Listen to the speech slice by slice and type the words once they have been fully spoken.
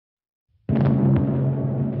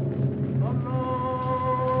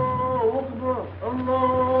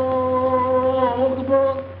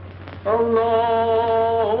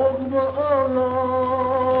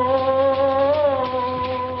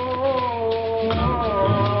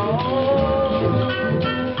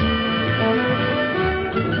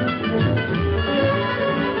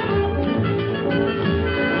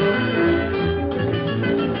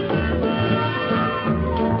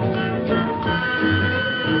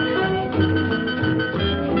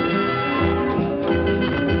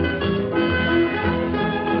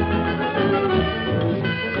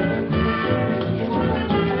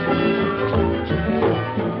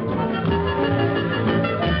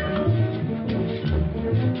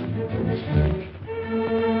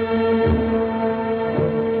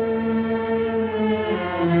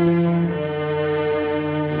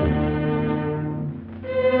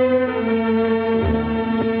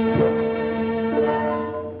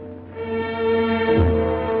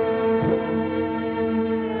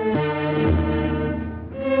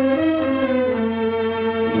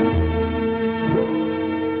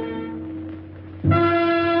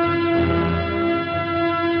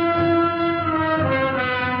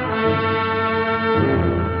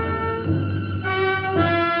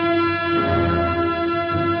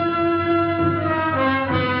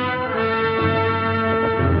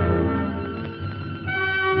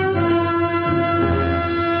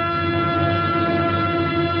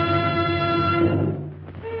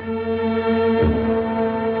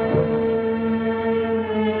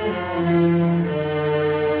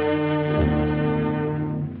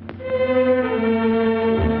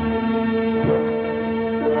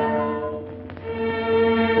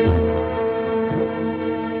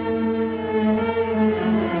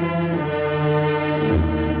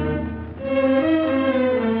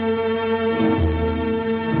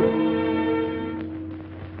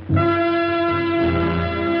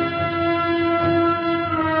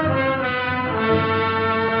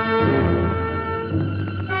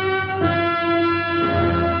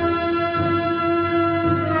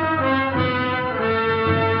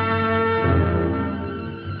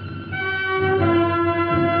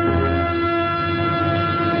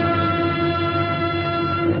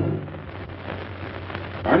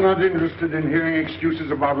not interested in hearing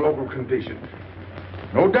excuses about local conditions.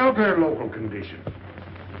 No doubt they're local conditions.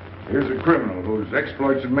 Here's a criminal whose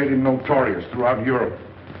exploits have made him notorious throughout Europe.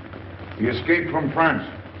 He escaped from France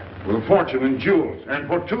with a fortune in jewels, and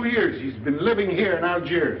for 2 years he's been living here in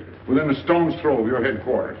Algiers, within a stone's throw of your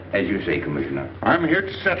headquarters. As you say, Commissioner. I'm here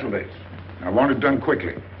to settle this. I want it done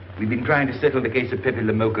quickly. We've been trying to settle the case of Pepe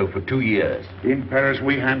Le Moko for 2 years. In Paris,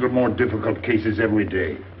 we handle more difficult cases every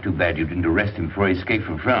day. Too bad you didn't arrest him before he escaped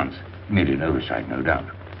from France. Merely an oversight, no doubt.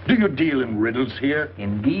 Do you deal in riddles here?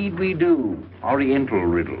 Indeed we do. Oriental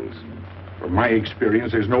riddles. From my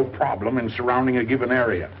experience, there's no problem in surrounding a given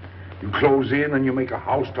area. You close in and you make a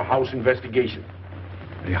house-to-house investigation.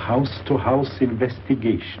 A house-to-house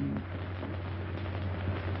investigation.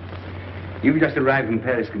 You've just arrived in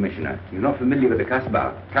Paris, Commissioner. You're not familiar with the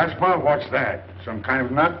Casbah. Casbah? What's that? Some kind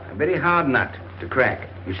of nut? A very hard nut to crack.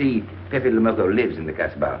 You see, Pepe Le Moko lives in the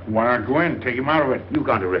Casbah. Why not go in? Take him out of it. You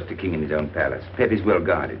can't arrest a king in his own palace. Pepe's well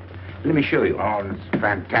guarded. Let me show you. Oh, that's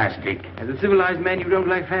fantastic. As a civilized man, you don't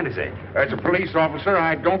like fantasy. As a police officer,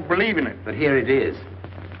 I don't believe in it. But here it is.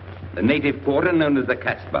 The native quarter known as the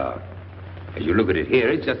Casbah. As you look at it here,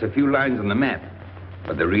 it's just a few lines on the map.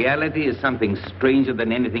 But the reality is something stranger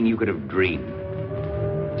than anything you could have dreamed.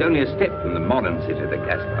 It's only a step from the modern city, the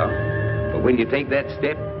Casbah. But when you take that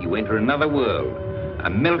step, you enter another world. A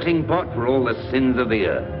melting pot for all the sins of the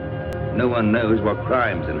earth. No one knows what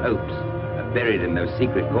crimes and hopes are buried in those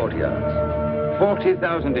secret courtyards.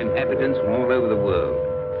 40,000 inhabitants from all over the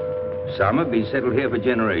world. Some have been settled here for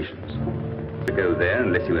generations. To go there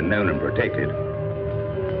unless you are known and protected.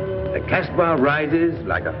 The Casbah rises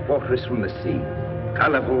like a fortress from the sea.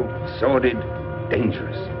 Colorful, sordid,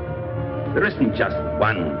 dangerous. There isn't just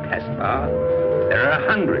one Casbah. There are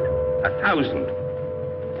 100, 1,000.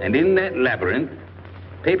 And in that labyrinth,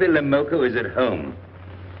 Pepe Le Moko is at home.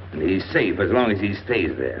 And he's safe as long as he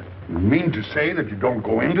stays there. You mean to say that you don't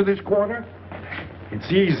go into this quarter? It's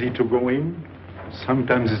easy to go in.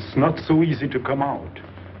 Sometimes it's not so easy to come out.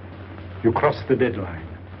 You cross the deadline.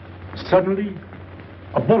 Suddenly,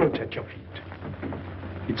 a bullet at your feet.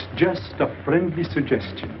 It's just a friendly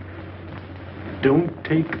suggestion. Don't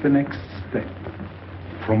take the next step.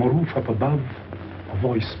 From a roof up above, a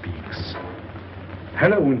voice speaks.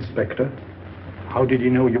 Hello, Inspector. How did he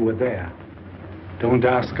know you were there? Don't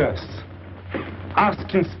ask us.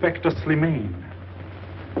 Ask Inspector Slimane.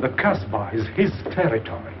 The Casbah is his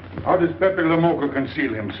territory. How does Pepe Le Moko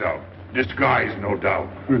conceal himself? Disguise, no doubt.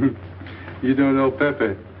 You don't know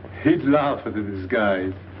Pepe. He'd laugh at the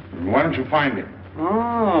disguise. Why don't you find him?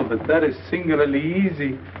 Oh, but that is singularly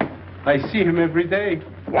easy. I see him every day.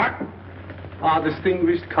 What? Our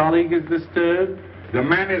distinguished colleague is disturbed. The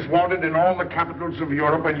man is wanted in all the capitals of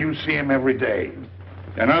Europe, and you see him every day.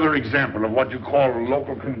 Another example of what you call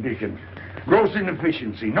local conditions. Gross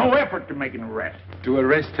inefficiency, no effort to make an arrest. To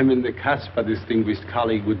arrest him in the Casbah, distinguished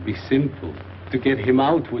colleague, would be simple. To get him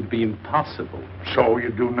out would be impossible. So you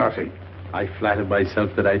do nothing? I flatter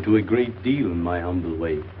myself that I do a great deal in my humble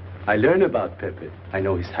way. I learn about Pepe. I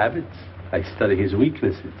know his habits. I study his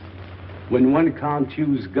weaknesses. When one can't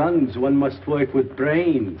use guns, one must work with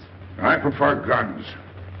brains. I prefer guns.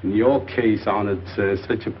 In your case, honored sir,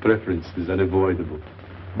 such a preference is unavoidable.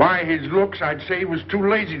 By his looks, I'd say he was too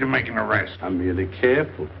lazy to make an arrest. I'm merely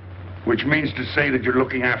careful. Which means to say that you're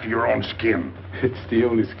looking after your own skin. It's the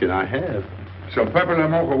only skin I have. So Pepe Le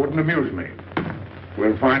Moko wouldn't amuse me.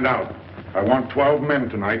 We'll find out. I want 12 men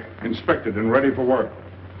tonight, inspected and ready for work.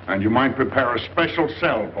 And you might prepare a special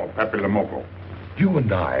cell for Pepe Le Moko. You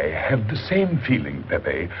and I have the same feeling,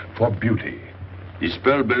 Pepe, for beauty. This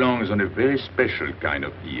pearl belongs on a very special kind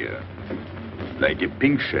of ear. Like a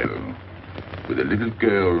pink shell, with a little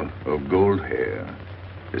curl of gold hair.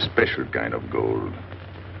 A special kind of gold.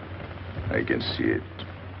 I can see it.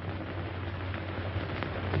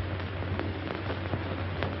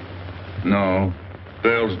 No,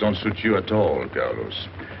 pearls don't suit you at all, Carlos.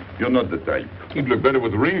 You're not the type. He'd look better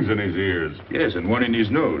with rings in his ears. Yes, and one in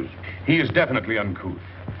his nose. He is definitely uncouth.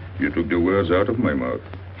 You took the words out of my mouth.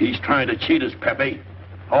 He's trying to cheat us, Pepe.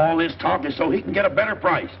 All this talk is so he can get a better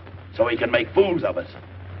price, so he can make fools of us.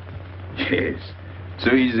 Yes,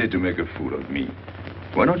 so easy to make a fool of me.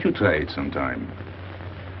 Why don't you try it sometime?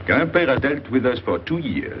 Grandpère has dealt with us for 2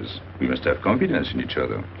 years. We must have confidence in each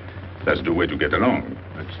other. That's the way to get along.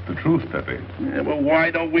 That's the truth, Pepe. Yeah, well, why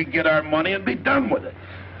don't we get our money and be done with it?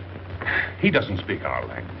 He doesn't speak our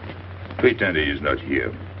language. Pretend he is not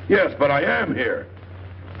here. Yes, but I am here.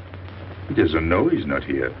 He doesn't know he's not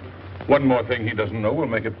here. One more thing he doesn't know will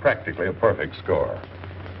make it practically a perfect score.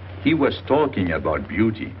 He was talking about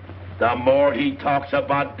beauty. The more he talks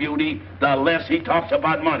about beauty, the less he talks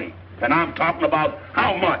about money. And I'm talking about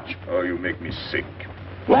how much. Oh, you make me sick.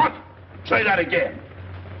 What? Say that again.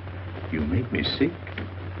 You make me sick?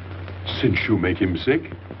 Since you make him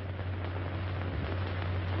sick?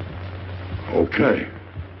 Okay.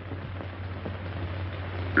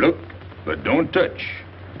 Look, but don't touch.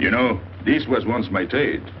 You know, this was once my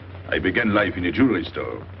trade. I began life in a jewelry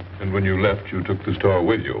store. And when you left, you took the store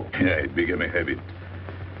with you. Yeah, it became a habit.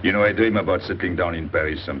 You know, I dream about settling down in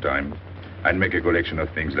Paris sometime and make a collection of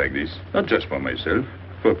things like this. Not just for myself,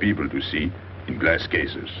 for people to see in glass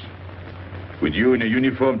cases. With you in a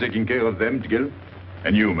uniform taking care of them, Gil?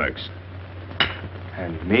 And you, Max?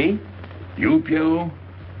 And me? You, Pierrot?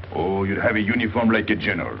 Oh, you'd have a uniform like a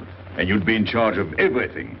general. And you'd be in charge of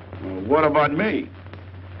everything. Well, what about me?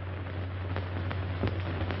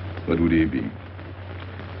 What would he be?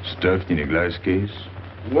 Stuffed in a glass case?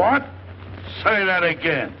 What? Say that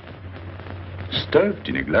again. Stuffed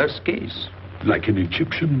in a glass case? Like an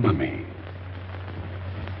Egyptian mummy.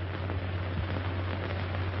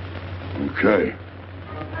 Okay.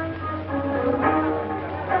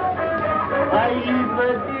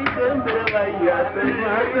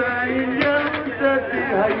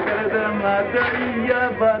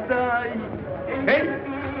 Hey!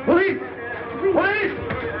 Police! Police!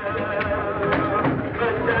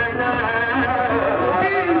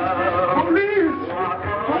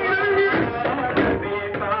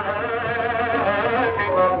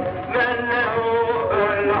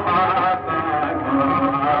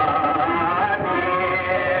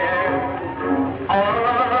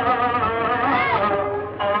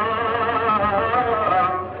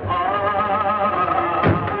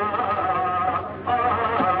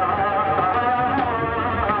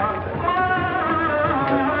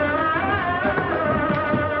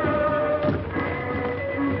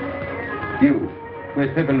 You, where's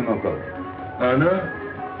Pepe Le Moko?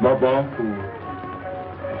 Anna? Baba?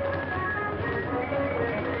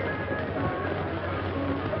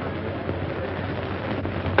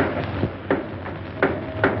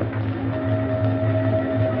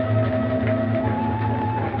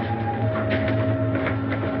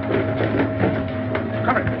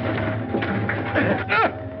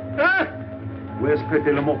 Where's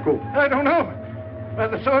Pepe Le Moko? I don't know. By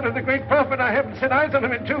the sword of the great prophet, I haven't set eyes on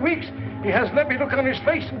him in 2 weeks. He hasn't let me look on his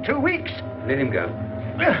face in 2 weeks. Let him go.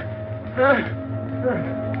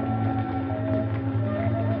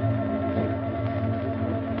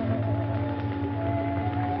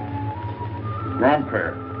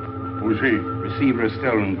 Grandpère. Who's he? Receiver of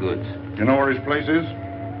stolen goods. You know where his place is?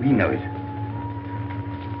 We know it.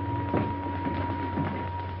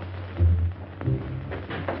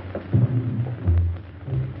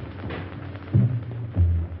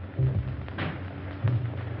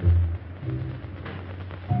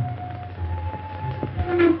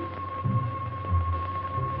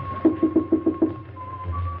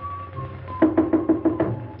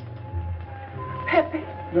 Pepe.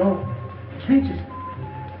 No. Regis.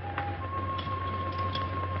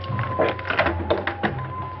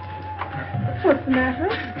 What's the matter?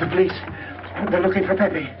 The police. They're looking for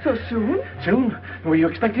Pepe. So soon? Soon? Were you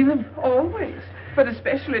expecting them? Always. But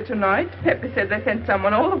especially tonight. Pepe said they sent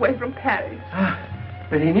someone all the way from Paris.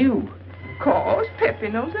 But he knew. Of course, Pepe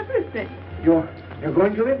knows everything. You're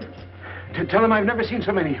going to him? To tell him I've never seen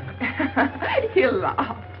so many. He'll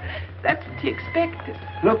laugh. That's what he expected.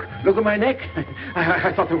 Look at my neck.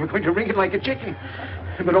 I thought they were going to wring it like a chicken.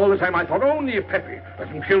 But all the time I thought only of Pepe.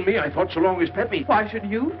 Doesn't kill me, I thought so long as Pepe. Why should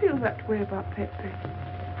you feel that way about Pepe?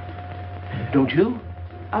 Don't you?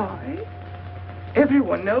 I?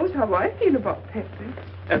 Everyone knows how I feel about Pepe.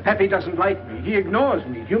 Pepe doesn't like me. He ignores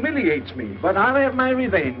me, humiliates me. But I'll have my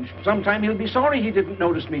revenge. Sometime he'll be sorry he didn't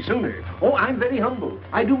notice me sooner. Oh, I'm very humble.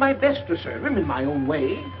 I do my best to serve him in my own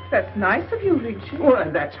way. That's nice of you, Richard. Well,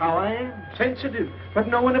 that's how I am. Sensitive. But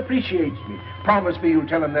no one appreciates me. Promise me you'll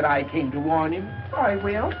tell him that I came to warn him. I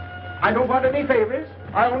will. I don't want any favors.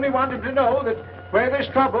 I only want him to know that where there's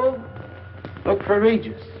trouble, look for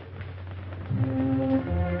Regis.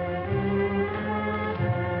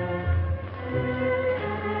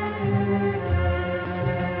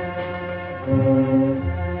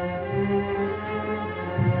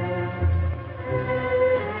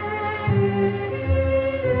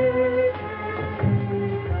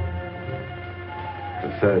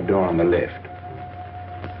 The third door on the left.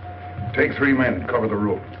 Take 3 men and cover the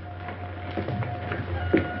room.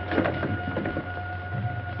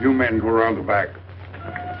 You men go around the back.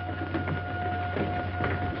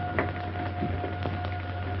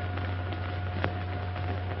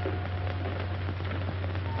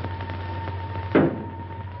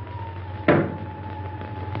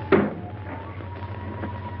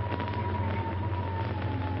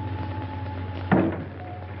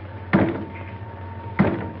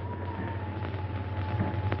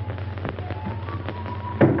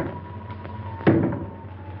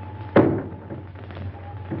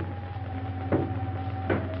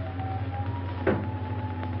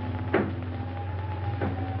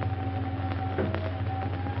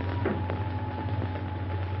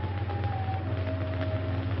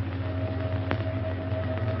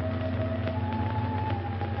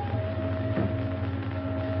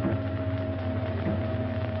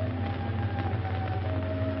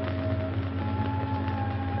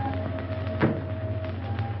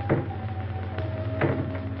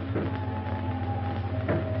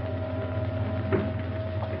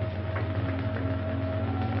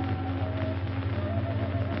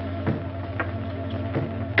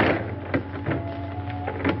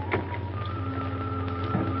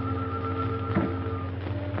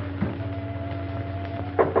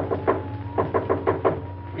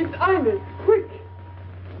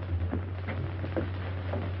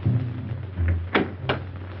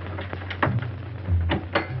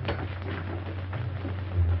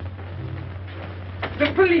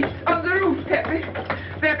 The police on the roof, Pepe.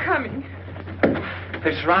 They're coming.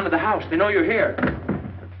 They surrounded the house. They know you're here.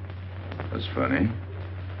 That's funny.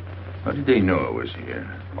 How did they know I was here?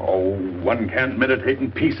 Oh, one can't meditate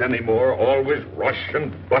in peace anymore. Always rush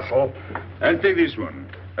and bustle. I'll take this one.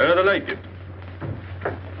 I rather like it.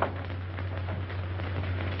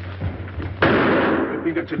 You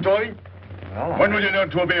think it's a toy? Well, when will you learn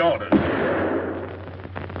to obey orders?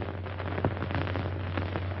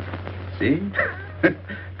 See?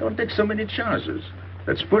 Don't take so many chances.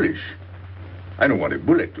 That's foolish. I don't want a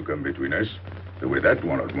bullet to come between us, the way that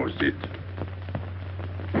one almost did.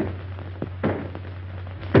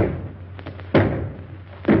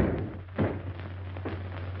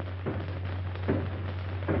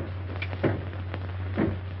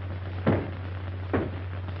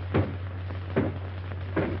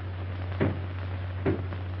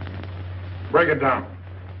 Break it down.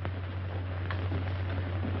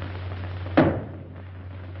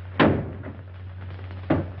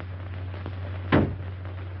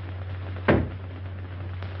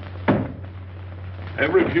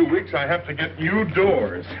 Every few weeks, I have to get new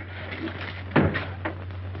doors.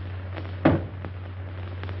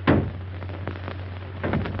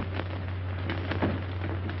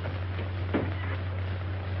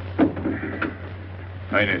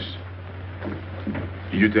 Highness,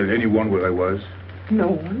 did you tell anyone where I was? No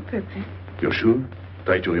one, Pepe. You're sure?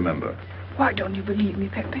 Try to remember. Why don't you believe me,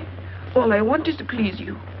 Pepe? All I want is to please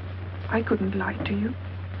you. I couldn't lie to you.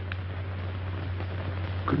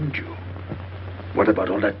 Couldn't you? What about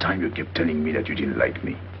all that time you kept telling me that you didn't like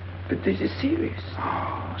me? But this is serious.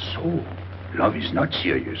 Ah, so love is not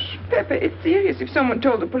serious. Pepe, it's serious if someone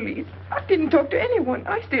told the police. I didn't talk to anyone.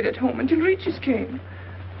 I stayed at home until Regis came.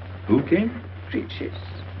 Who came? Regis.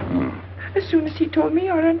 Hmm. As soon as he told me,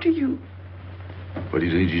 I ran to you. What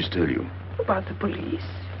did Regis tell you? About the police.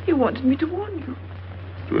 He wanted me to warn you.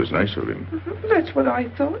 It was nice of him. That's what I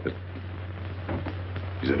thought.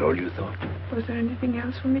 Is that all you thought? Was there anything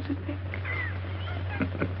else for me to think?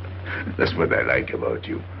 That's what I like about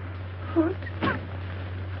you. What?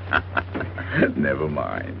 Never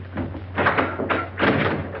mind.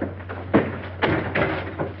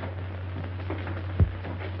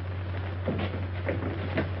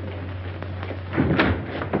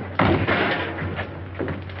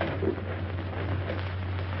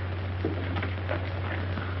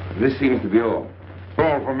 This seems to be all.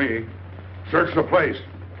 All for me. Search the place.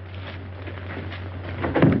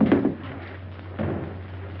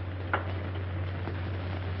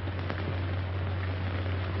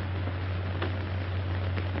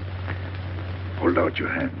 Hold out your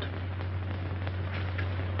hand.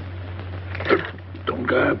 Don't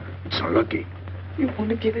grab. It's unlucky. You want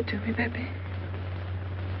to give it to me, Pepe?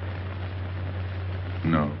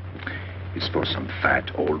 No. It's for some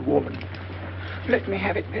fat old woman. Let me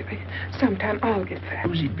have it, Pepe. Sometime I'll get fat.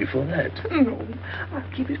 Use it before that. No, I'll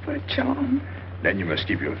keep it for a charm. Then you must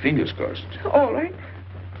keep your fingers crossed. All right.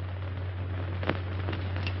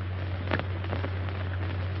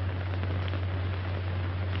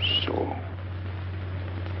 So.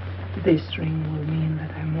 This ring will mean that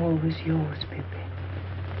I'm always yours, Pepe.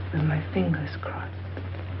 With my fingers crossed.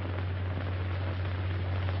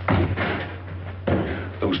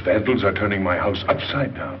 Those vandals are turning my house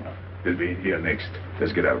upside down. They'll be in here next.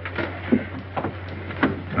 Let's get out.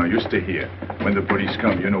 Now, you stay here. When the police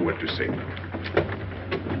come, you know what to say.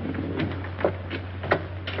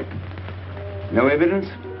 No evidence?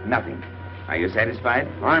 Nothing. Are you satisfied?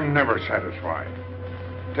 I'm never satisfied.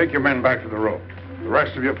 Take your men back to the road. The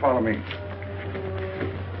rest of you follow me.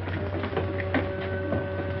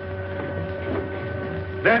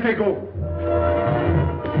 There they go.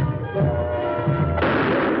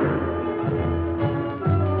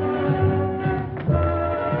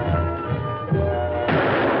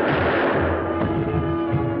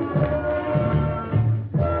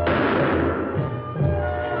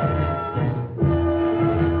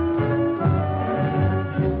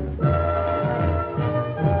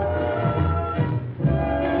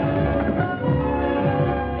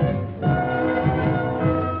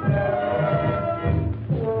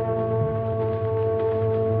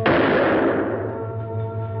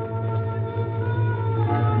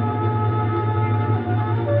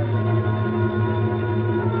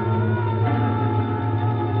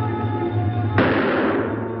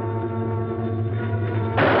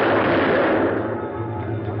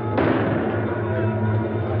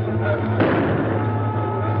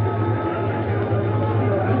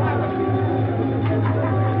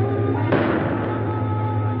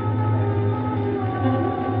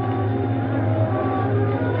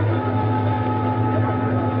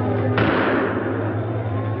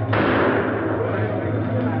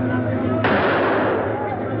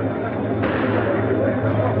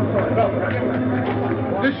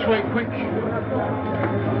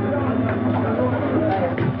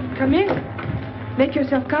 Make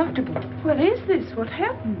yourself comfortable. What is this? What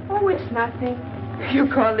happened? Oh, it's nothing. You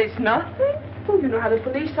call this nothing? Oh, you know how the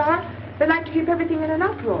police are. They like to keep everything in an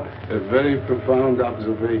uproar. A very profound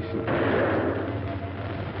observation.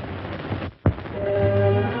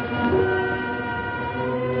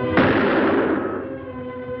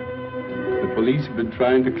 The police have been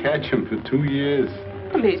trying to catch him for 2 years.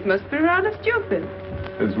 Police must be rather stupid.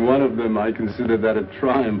 As one of them, I consider that a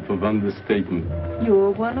triumph of understatement.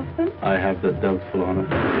 You're one of them? I have that doubtful honor.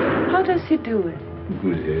 How does he do it?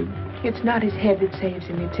 Good head. It's not his head that saves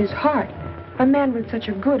him, it's his heart. A man with such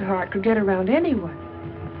a good heart could get around anyone.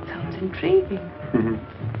 Sounds intriguing.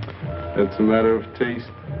 That's a matter of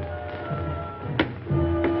taste.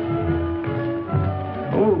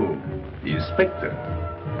 Oh, the inspector.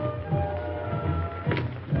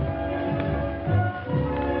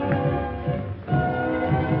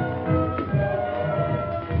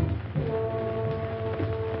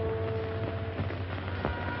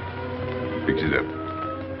 Fix it up.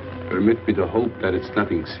 Permit me to hope that it's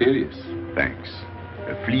nothing serious. Thanks.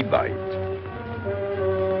 A flea bite.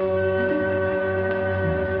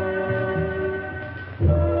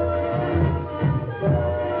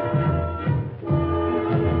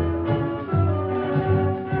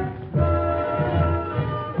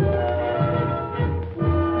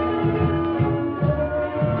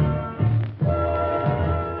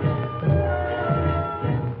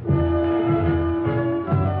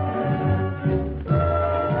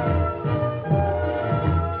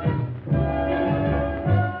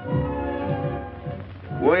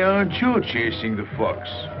 Why aren't you chasing the fox?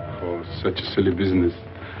 Oh, such a silly business.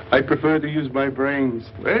 I prefer to use my brains.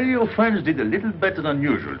 Well, your friends did a little better than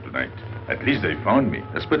usual tonight. At least they found me.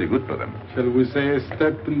 That's pretty good for them. Shall we say a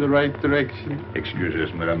step in the right direction? Excuse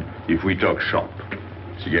us, madam, if we talk shop.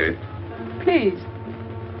 Cigarette? Please.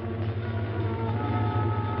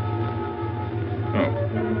 Oh.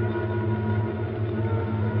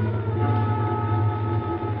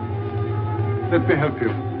 Let me help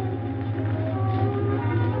you.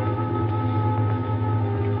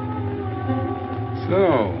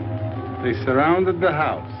 So, they surrounded the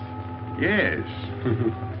house. Yes.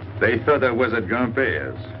 They thought I was at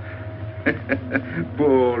Grandpère's.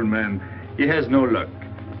 Poor old man. He has no luck.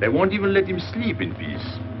 They won't even let him sleep in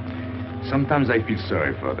peace. Sometimes I feel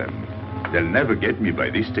sorry for them. They'll never get me by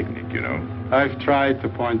this technique, you know. I've tried to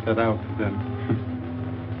point that out to them.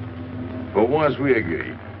 For once we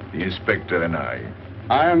agree, the inspector and I.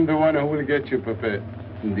 I am the one who will get you, Pepe,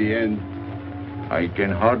 in the end. I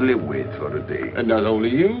can hardly wait for the day. And not only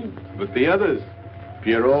you, but the others.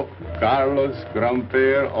 Pierrot, Carlos,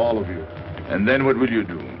 Grandpère, all of you. And then what will you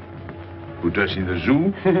do? Put us in the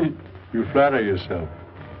zoo? You flatter yourself.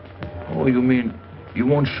 Oh, you mean you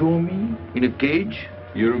won't show me in a cage?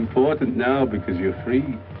 You're important now because you're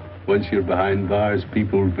free. Once you're behind bars,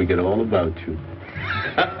 people will forget all about you.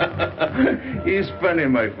 He's funny,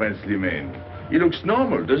 my friend Slimane. He looks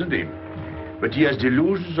normal, doesn't he? But he has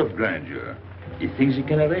delusions of grandeur. He thinks he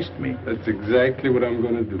can arrest me. That's exactly what I'm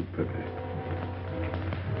going to do, Pepe.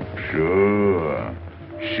 Sure.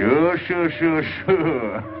 Sure.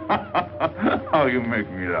 How you make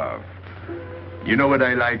me laugh. You know what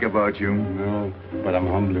I like about you? No, but I'm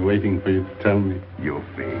humbly waiting for you to tell me. Your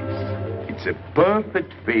face. It's a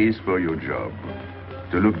perfect face for your job.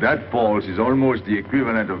 To look that false is almost the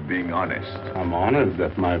equivalent of being honest. I'm honored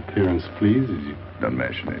that my appearance pleases you. Don't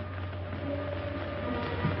mention it.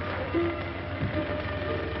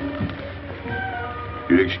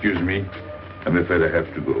 You'll excuse me. I'm afraid I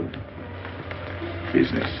have to go.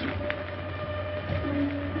 Business.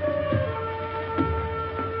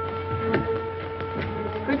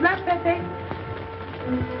 Good luck, Pepe.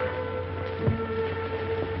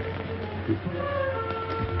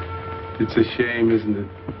 It's a shame, isn't it?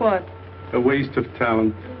 What? A waste of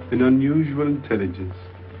talent, an unusual intelligence.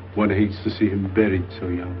 One hates to see him buried so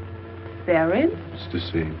young. Buried? It's the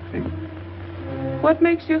same thing. What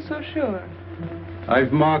makes you so sure?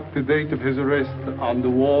 I've marked the date of his arrest on the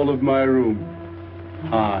wall of my room.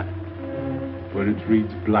 High, where it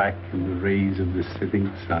reads black in the rays of the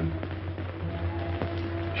setting sun.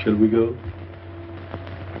 Shall we go?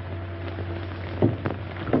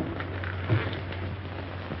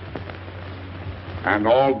 And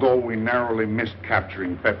although we narrowly missed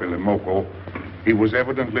capturing Pepe Le Moko, he was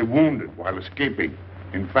evidently wounded while escaping.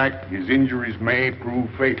 In fact, his injuries may prove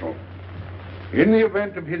fatal. In the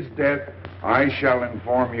event of his death, I shall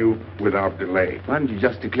inform you without delay. Why don't you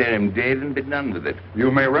just declare him dead and be done with it? You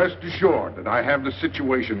may rest assured that I have the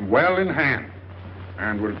situation well in hand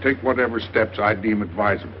and will take whatever steps I deem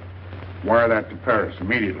advisable. Wire that to Paris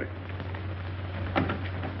immediately.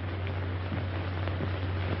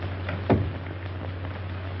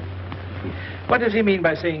 What does he mean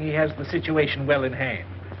by saying he has the situation well in hand?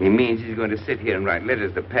 He means he's going to sit here and write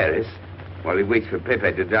letters to Paris while he waits for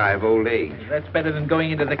Pepe to die of old age. That's better than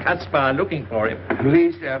going into the Casbah looking for him. At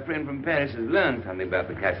least our friend from Paris has learned something about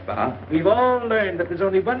the Casbah. We've all learned that there's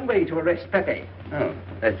only one way to arrest Pepe. Oh,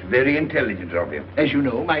 that's very intelligent of you. As you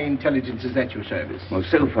know, my intelligence is at your service. Well,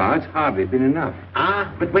 so far, it's hardly been enough.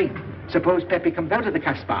 Ah, but wait. Suppose Pepe comes out of the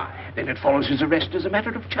Casbah. Then it follows his arrest as a matter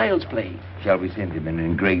of child's play. Shall we send him an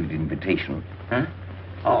engraved invitation? Huh?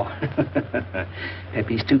 Oh,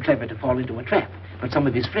 Pepe's too clever to fall into a trap. But some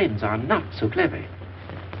of his friends are not so clever.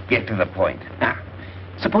 Get to the point. Now,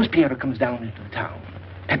 suppose Piero comes down into the town.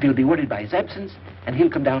 Pepe will be worried by his absence, and he'll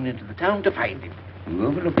come down into the town to find him. You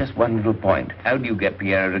overlook just one little point. How do you get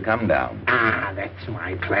Piero to come down? Ah, that's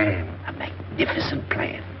my plan. A magnificent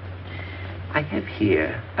plan. I have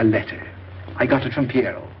here a letter. I got it from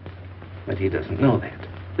Piero. But he doesn't know that.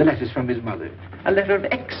 The letter's from his mother. A letter of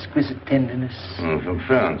exquisite tenderness. From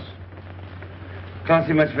France. Can't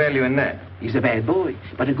see much value in that. He's a bad boy,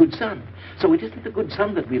 but a good son. So it isn't the good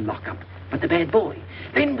son that we'll lock up, but the bad boy.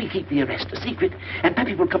 Then we keep the arrest a secret, and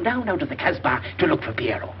Pepe will come down out of the Casbah to look for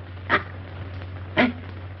Piero. Huh? Huh?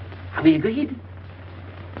 Are we agreed?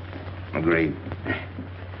 Agreed.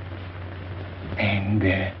 And,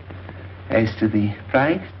 as to the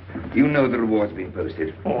prize? You know the reward's been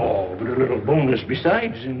posted. Oh, but a little bonus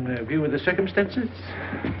besides, in view of the circumstances.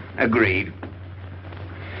 Agreed.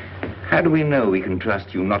 How do we know we can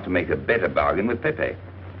trust you not to make a better bargain with Pepe?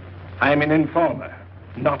 I'm an informer,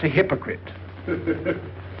 not a hypocrite.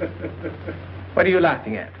 What are you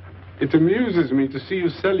laughing at? It amuses me to see you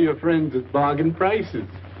sell your friends at bargain prices.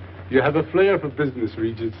 You have a flair for business,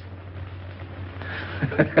 Regis.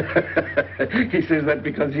 He says that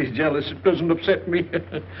because he's jealous. It doesn't upset me.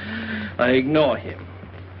 I ignore him.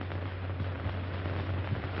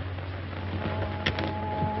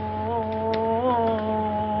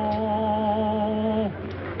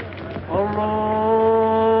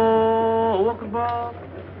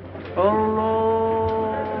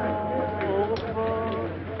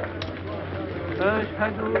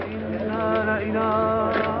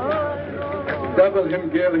 Double him,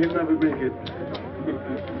 girl, he'll never make it.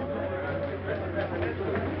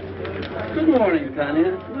 Good morning,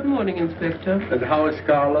 Tanya. Good morning, Inspector. And how is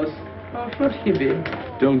Carlos? Oh, should he be?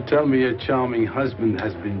 Don't tell me your charming husband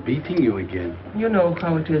has been beating you again. You know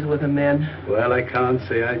how it is with a man. Well, I can't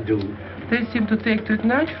say I do. They seem to take to it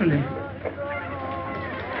naturally.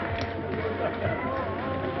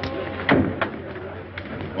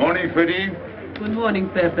 Morning, Hedy. Good morning,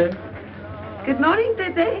 Pepe. Good morning,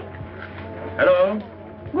 Pepe. Hello.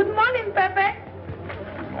 Good morning, Pepe.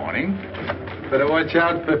 Morning. Better watch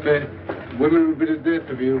out, Pepe. Women will be the death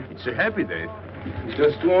of you. It's a happy day.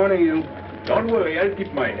 Just warning you. Don't worry, I'll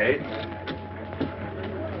keep my head.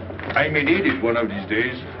 I may need it one of these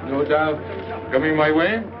days. No doubt. Coming my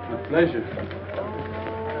way? With pleasure.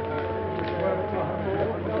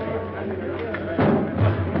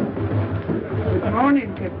 Good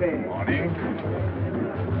morning, Pepe. Morning.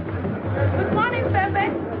 Good morning, Pepe.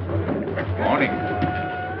 Morning.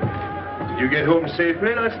 Did you get home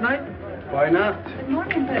safely last night? Why not? Good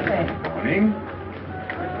morning, Pepe. Morning.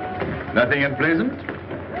 Nothing unpleasant?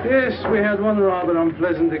 Yes, we had one rather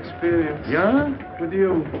unpleasant experience. Yeah? With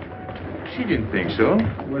you. She didn't think so.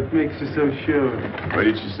 What makes you so sure? What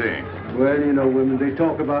did she say? Well, you know, women, they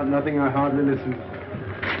talk about nothing. I hardly listen.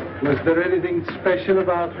 Was there anything special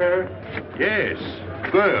about her? Yes,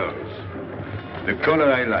 pearls. The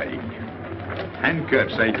color I like.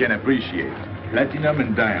 Handcuffs I can appreciate. Platinum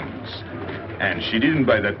and diamonds. And she didn't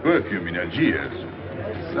buy that perfume in Algiers.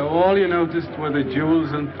 So all you noticed were the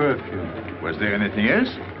jewels and perfume. Was there anything else?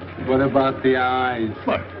 What about the eyes?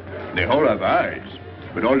 What? They all have eyes.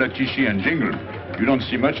 But all that chichi and jingle, you don't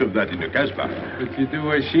see much of that in the Casbah. But you do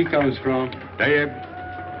where she comes from. Tayyib.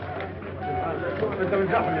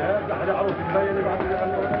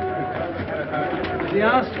 She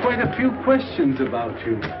asked quite a few questions about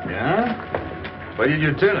you. Yeah? What did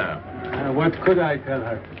you tell her? What could I tell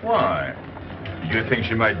her? Why? You think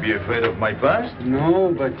she might be afraid of my past?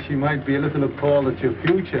 No, but she might be a little appalled at your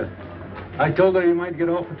future. I told her you might get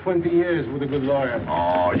off for 20 years with a good lawyer.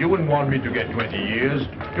 Oh, you wouldn't want me to get 20 years.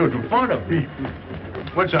 You're too fond of me.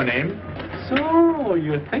 What's her name? So,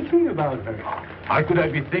 you're thinking about her. How could I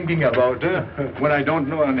be thinking about her when I don't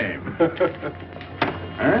know her name?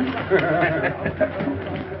 Huh?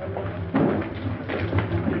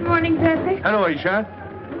 Good morning, Pepe. Hello, Aisha.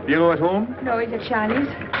 You at home? No, he's at Shani's.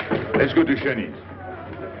 Let's go to Shani's.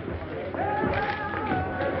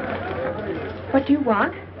 What do you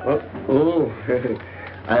want?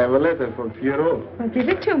 I have a letter from Piero. Well, give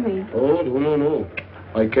it to me. Oh, no.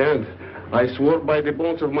 I can't. I swore by the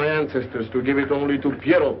bones of my ancestors to give it only to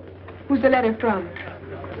Piero. Who's the letter from?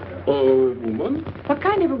 Oh, woman? What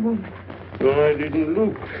kind of a woman? No, I didn't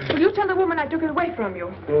look. Will you tell the woman I took it away from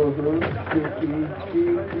you?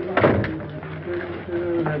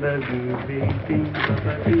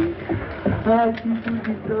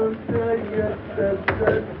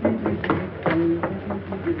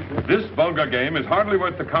 This vulgar game is hardly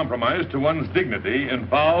worth the compromise to one's dignity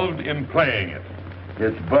involved in playing it.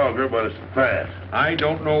 It's vulgar, but it's fast. I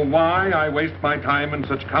don't know why I waste my time in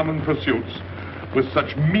such common pursuits with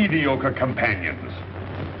such mediocre companions.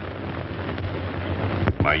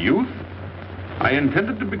 My youth, I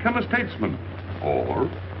intended to become a statesman or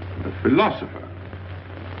a philosopher.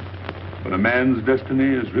 But a man's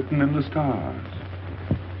destiny is written in the stars.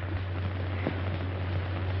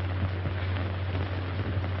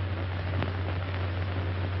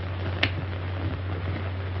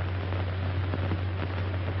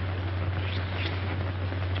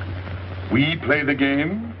 We play the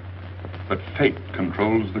game, but fate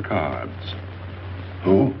controls the cards.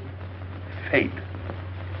 Who? Fate.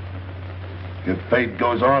 If fate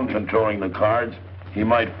goes on controlling the cards, he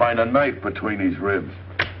might find a knife between his ribs.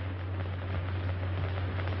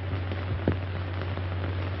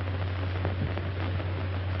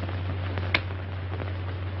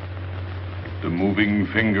 The moving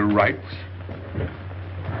finger writes,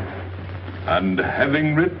 and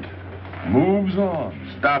having writ, moves on.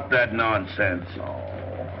 Stop that nonsense. Oh,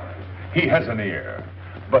 he has an ear,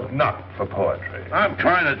 but not for poetry. I'm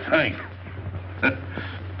trying to think.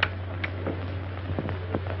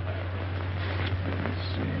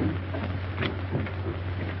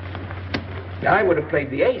 I would have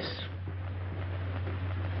played the ace.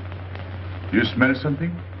 You smell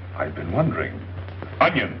something? I've been wondering.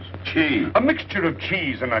 Onions. Cheese. A mixture of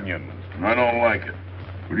cheese and onions. I don't like it.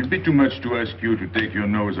 Would it be too much to ask you to take your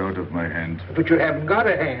nose out of my hand? But you haven't got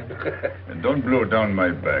a hand. And don't blow down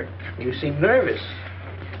my back. You seem nervous.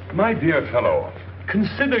 My dear fellow,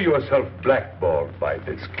 consider yourself blackballed by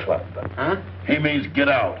this club. Huh? He means get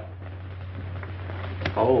out.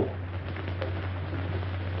 Oh.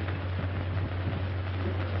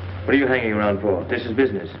 What are you hanging around for? This is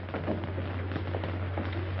business.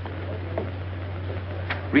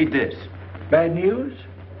 Read this. Bad news?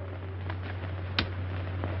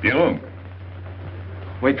 Piero.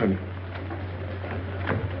 Wait for me.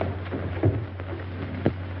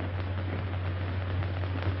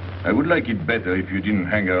 I would like it better if you didn't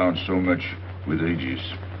hang around so much with Regis.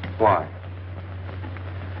 Why?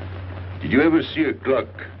 Did you ever see a clock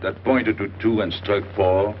that pointed to 2 and struck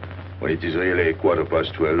 4 when it is really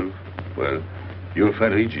 12:15? Well, your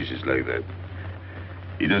friend Regis is like that.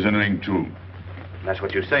 He doesn't ring 2. That's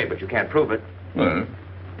what you say, but you can't prove it. Well,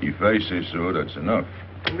 if I say so, that's enough.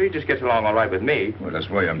 Regis gets along all right with me. Well, that's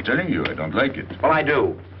why I'm telling you I don't like it. Well, I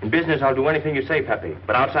do. In business, I'll do anything you say, Pepe.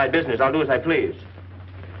 But outside business, I'll do as I please.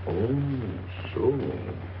 Oh, so.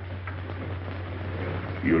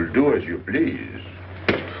 You'll do as you please.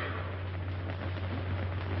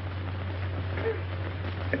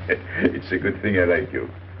 It's a good thing I like you.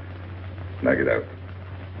 Knock it out.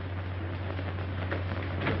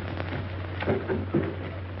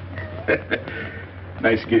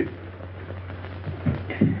 Nice kid.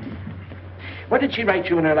 What did she write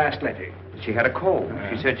you in her last letter? She had a cold.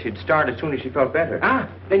 She said she'd start as soon as she felt better. Ah,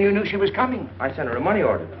 then you knew she was coming. I sent her a money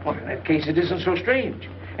order. Well, in that case, it isn't so strange.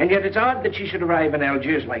 And yet it's odd that she should arrive in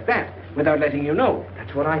Algiers like that, without letting you know.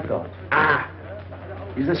 That's what I thought. Ah,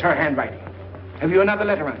 is this her handwriting? Have you another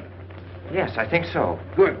letter on it? Yes, I think so.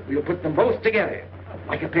 Good. We'll put them both together,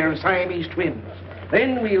 like a pair of Siamese twins.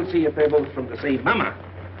 Then we'll see if they're both from the same mama.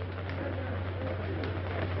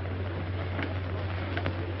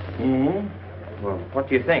 Well, what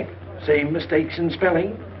do you think? Same mistakes in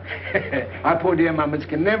spelling. Our poor dear mamas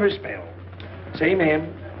can never spell. Same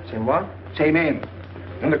M. Same what? Same M.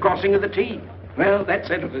 And the crossing of the T. Well, that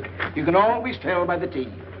settles it. You can always tell by the T.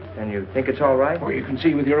 Then you think it's all right? Or you can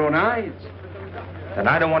see with your own eyes. Then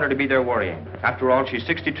I don't want her to be there worrying. After all, she's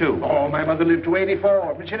 62. Oh, my mother lived to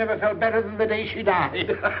 84, but she never felt better than the day she died.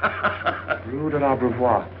 Rue de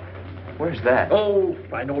l'Abreuvoir. Where's that? Oh,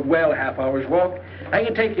 I know it well, half-hour's walk. I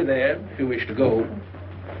can take you there, if you wish to go.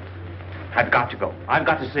 I've got to go. I've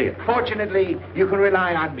got to see it. Fortunately, you can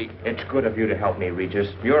rely on me. It's good of you to help me, Regis.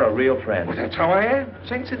 You're a real friend. Well, that's how I am.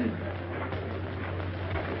 Sensitive.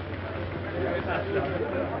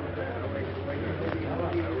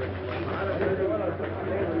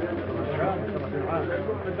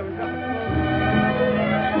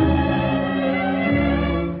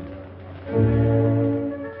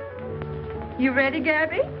 You ready,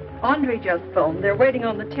 Gaby? Andre just phoned. They're waiting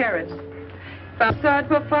on the terrace. Outside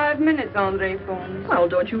for 5 minutes, Andre phones. Well,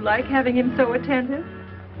 don't you like having him so attentive?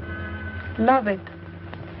 Love it.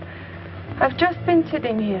 I've just been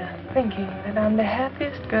sitting here thinking that I'm the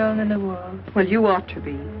happiest girl in the world. Well, you ought to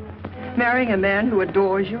be. Marrying a man who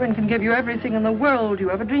adores you and can give you everything in the world you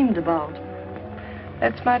ever dreamed about.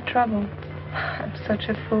 That's my trouble. I'm such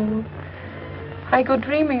a fool. I go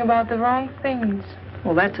dreaming about the wrong things.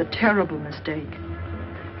 Well, that's a terrible mistake.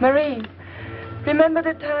 Marie, remember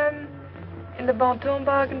the time in the Bonton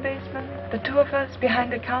bargain basement? The two of us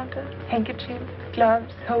behind the counter, handkerchiefs,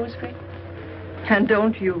 gloves, hosiery. And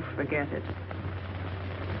don't you forget it.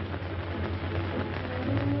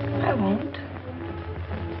 I won't.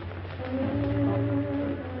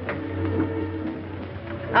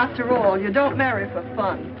 After all, you don't marry for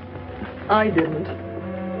fun. I didn't.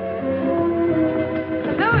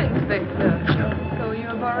 Hello, Inspector. So you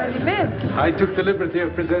have already met. I took the liberty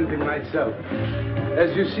of presenting myself.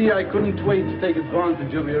 As you see, I couldn't wait to take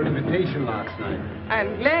advantage of your invitation last night.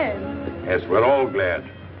 I'm glad. Yes, we're all glad.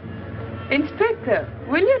 Inspector,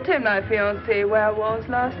 will you tell my fiancé where I was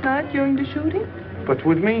last night during the shooting? But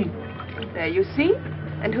with me, There you see.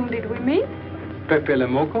 And whom did we meet? Pepe Le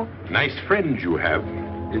Moko? Nice friends you have.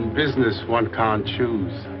 In business, one can't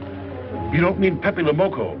choose. You don't mean Pepe Le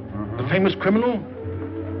Moko, the famous criminal?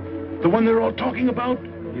 The one they're all talking about?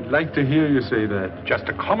 You'd like to hear you say that. Just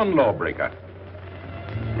a common lawbreaker.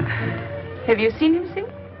 Have you seen him sing?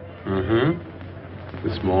 Mm-hmm.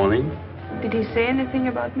 This morning? Did he say anything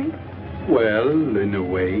about me? Well, in a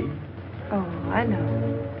way. Oh, I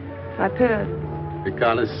know. My pearl. The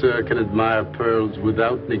connoisseur can admire pearls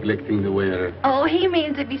without neglecting the wearer. Oh, he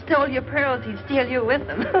means if he stole your pearls, he'd steal you with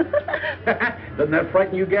them. Doesn't that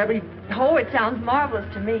frighten you, Gaby? Oh, it sounds marvelous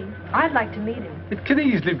to me. I'd like to meet him. It can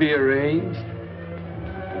easily be arranged.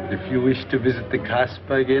 If you wish to visit the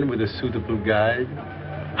Casbah again with a suitable guide.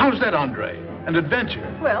 How's that, Andre? An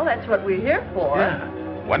adventure? Well, that's what we're here for. Yeah.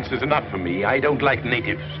 Once is enough for me. I don't like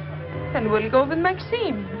natives. And we'll go with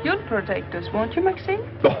Maxime. You'll protect us, won't you, Maxime?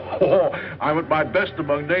 Oh, I'm at my best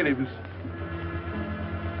among natives.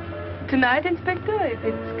 Tonight, Inspector, if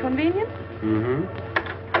it's convenient. Mm-hmm.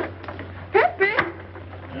 Pepe!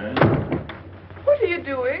 What are you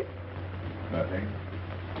doing? Nothing.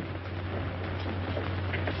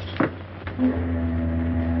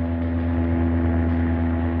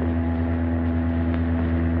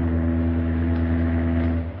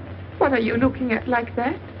 What are you looking at like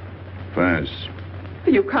that? France.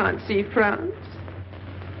 You can't see France.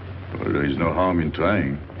 Well, there is no harm in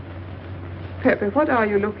trying. Pepe, what are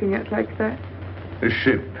you looking at like that? A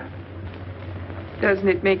ship. Doesn't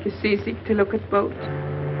it make you seasick to look at boats?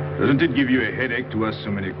 Doesn't it give you a headache to ask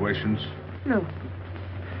so many questions? No.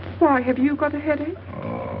 Why, have you got a headache?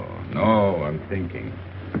 Oh, no, I'm thinking.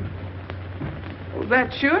 Well,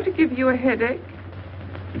 that's sure to give you a headache.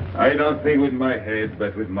 I don't think with my head,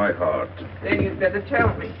 but with my heart. Then you'd better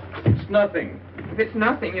tell me. It's nothing. If it's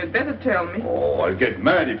nothing, you'd better tell me. Oh, I'll get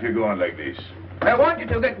mad if you go on like this. I want you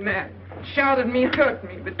to get mad. Shout at me, hurt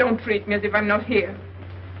me, but don't treat me as if I'm not here.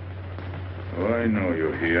 Oh, I know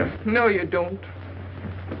you're here. No, you don't.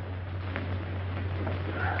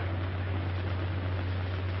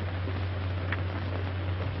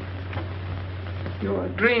 You're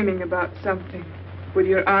dreaming about something with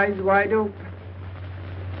your eyes wide open.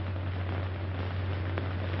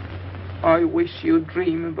 I wish you'd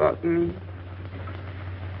dream about me.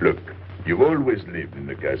 Look, you've always lived in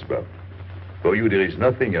the Casbah. For you, there is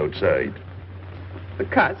nothing outside. The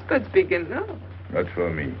Casbah's big enough. Not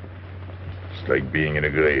for me. It's like being in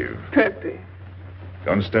a grave. Pepe,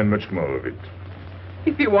 Can't stand much more of it.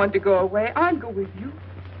 if you want to go away, I'll go with you.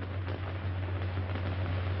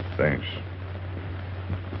 Thanks.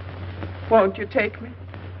 Won't you take me?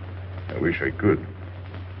 I wish I could.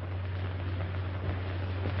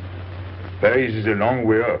 Paris is a long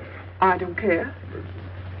way off. I don't care.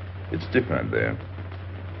 It's different there.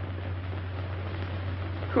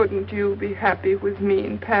 Couldn't you be happy with me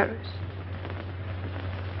in Paris?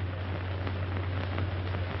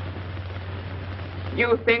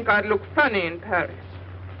 You think I'd look funny in Paris?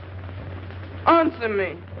 Answer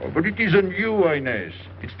me. Oh, but it isn't you, Inez.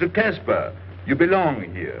 It's the Casbah. You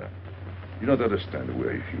belong here. You don't understand the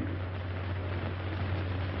way I feel.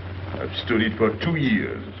 I've stood it for 2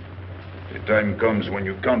 years. The time comes when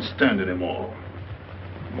you can't stand anymore.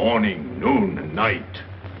 Morning, noon, and night.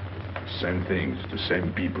 Same things, the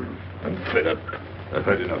same people. I'm fed up. I've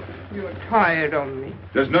had enough. You're tired of me.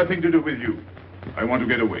 There's nothing to do with you. I want to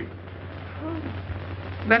get away.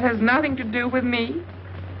 That has nothing to do with me.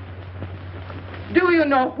 Do you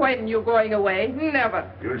know when you're going away? Never.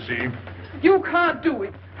 You'll see. You can't do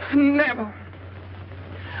it. Never.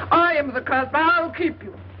 I am the Casbah. I'll keep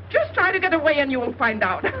you. Just try to get away and you'll find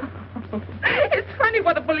out. It's funny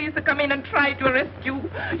what the police have come in and tried to arrest you.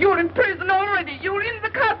 You're in prison already. You're in the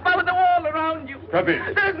Casbah with the wall around you. Stop it.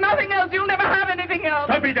 There's nothing else. You'll never have anything else.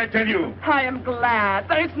 Stop it, I tell you. I am glad.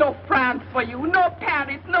 There is no France for you. No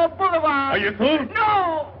Paris. No Boulevard. Are you through?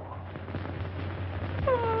 No.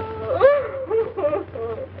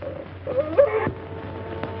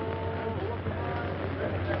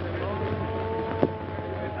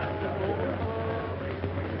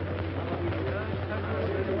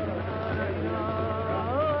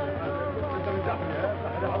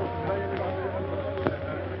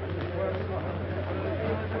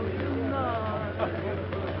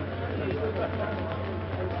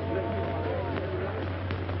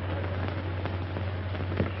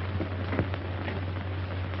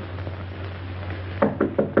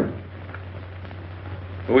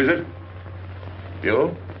 Who is it?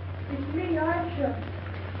 You? It's me, Archer.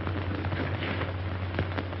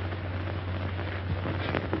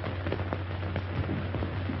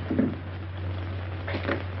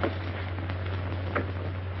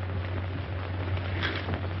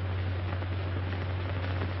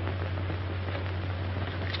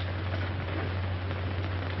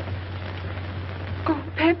 Oh,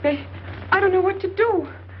 Pepe, I don't know what to do.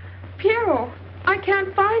 Piero, I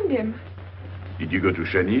can't find him. Did you go to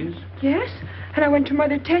Chinese? Yes, and I went to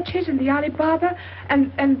Mother Tetch's and the Alibaba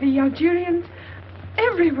and the Algerians.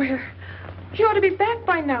 Everywhere. He ought to be back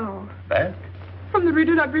by now. Back? From the Rue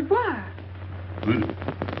de la Brivoire.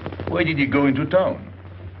 Why did he go into town?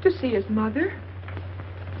 To see his mother.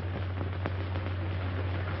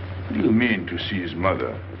 What do you mean, to see his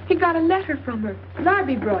mother? He got a letter from her.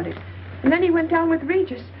 Larby brought it. And then he went down with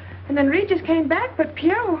Regis. And then Regis came back, but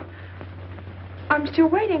Piero... I'm still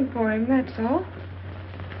waiting for him, that's all.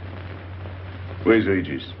 Where's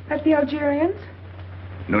Regis? At the Algerians.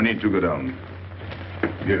 No need to go down.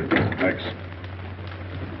 Here, Max.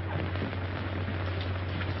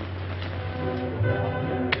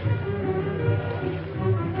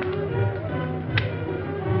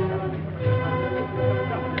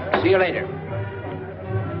 See you later.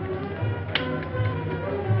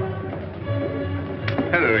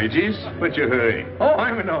 Hello, Regis. What's your hurry? Oh,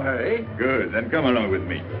 I'm in no hurry. Good, then come along with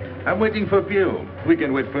me. I'm waiting for Piero. We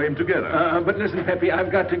can wait for him together. But listen, Pepe,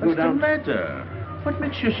 I've got to go down. What's the matter? What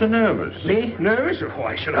makes you so nervous? Me? Nervous?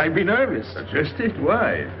 Why should I be nervous? Just it.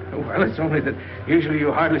 Why? Well, it's only that usually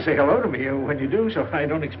you hardly say hello to me when you do, so I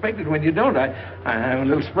don't expect it when you don't. I'm a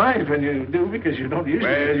little surprised when you do because you don't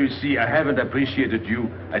usually... Well, you see, I haven't appreciated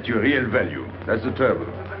you at your real value. That's the trouble.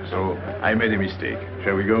 So I made a mistake.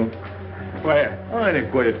 Shall we go? Where? Oh, in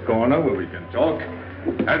a quiet corner where we can talk.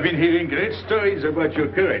 I've been hearing great stories about your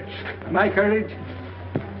courage. My courage?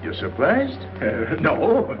 You're surprised?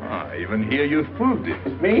 No. Even here you've proved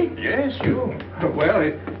it. Me? Yes, you. Well,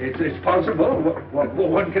 it's possible.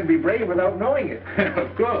 One can be brave without knowing it.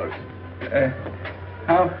 Of course.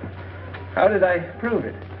 How did I prove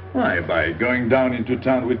it? Why, by going down into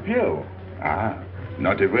town with Piero.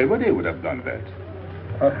 Not everybody would have done that.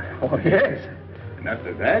 Oh, yes. And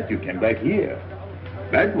after that, you came back here.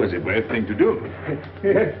 That was a brave thing to do.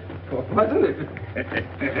 Yes, wasn't it?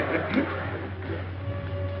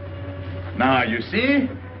 Now, you see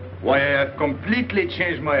why I have completely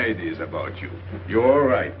changed my ideas about you. You're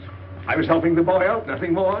right. I was helping the boy out,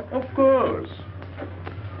 nothing more. Of course.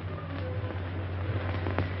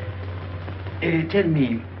 Tell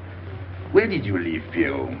me, where did you leave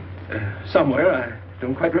Piero? Somewhere, I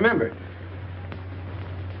don't quite remember.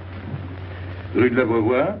 Rue de la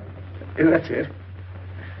Beauvoir? That's it.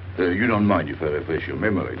 You don't mind if I refresh your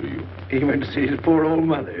memory, do you? He went to see his poor old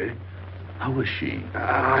mother. How was she?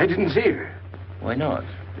 I didn't see her. Why not?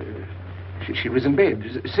 She was in bed,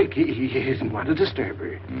 sick. He didn't want to disturb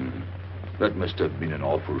her. That must have been an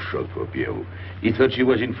awful shock for Piero. He thought she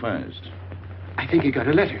was in France. I think he got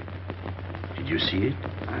a letter. Did you see it?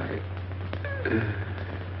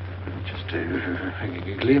 Just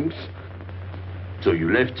a glimpse. So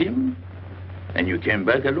you left him, and you came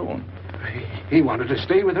back alone? He wanted to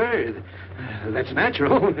stay with her. That's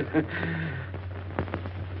natural.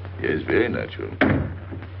 Yes, very natural.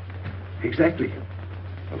 Exactly.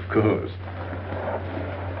 Of course.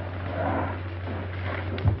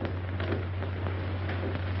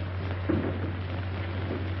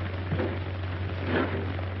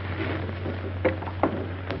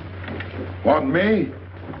 Want me?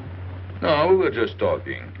 No, we were just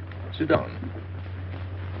talking. Sit down.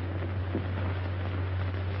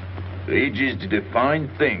 Regis did a fine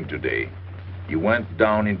thing today. He went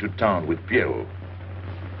down into town with Piero.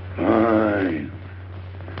 Fine.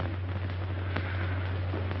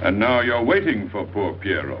 And now you're waiting for poor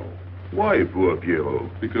Piero. Why poor Piero?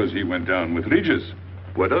 Because he went down with Regis.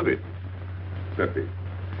 What of it? Pepe.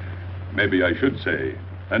 Maybe I should say,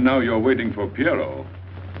 and now you're waiting for Piero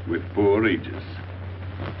with poor Regis.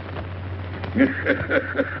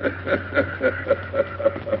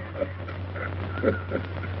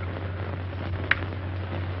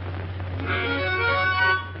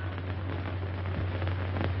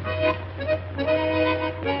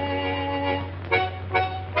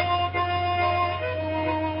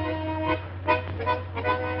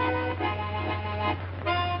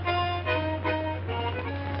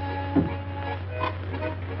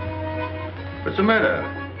 What's the matter?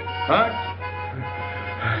 Hot?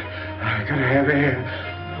 I gotta have air.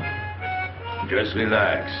 Just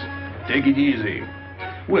relax. Take it easy.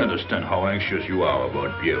 We understand how anxious you are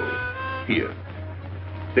about Piero. Here,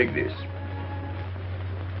 take this.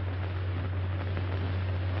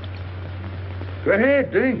 Go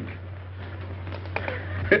ahead, drink.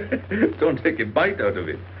 Don't take a bite out of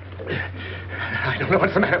it. I don't know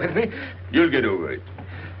what's the matter with me. You'll get over it.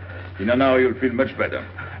 In an hour, you'll feel much better.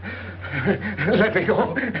 Let me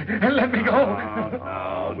go. Let me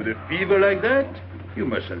go. With a fever like that, you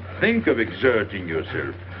mustn't think of exerting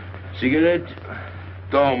yourself. Cigarette?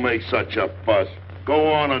 Don't make such a fuss.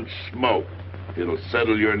 Go on and smoke. It'll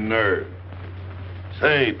settle your nerve.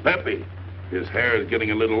 Say, Pepe, his hair is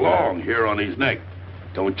getting a little long here on his neck.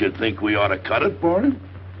 Don't you think we ought to cut it for him?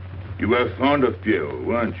 You were fond of Piero,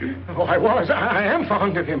 weren't you? Oh, I was. I am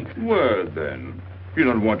fond of him. Well, then, you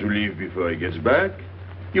don't want to leave before he gets back.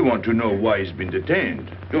 You want to know why he's been detained,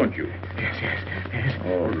 don't you? Yes.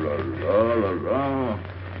 Oh, la, la, la, la.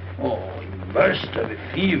 Oh, he must have a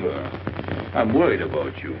fever. I'm worried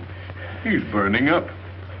about you. He's burning up.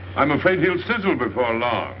 I'm afraid he'll sizzle before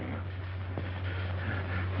long.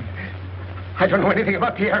 I don't know anything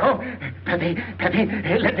about Piero. Pepe,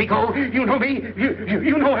 let me go. You know me.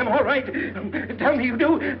 You know him all right. Tell me you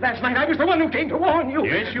do. Last night I was the one who came to warn you.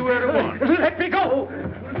 Yes, you were the one. Let me go.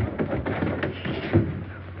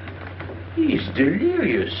 He's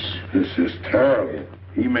delirious. This is terrible.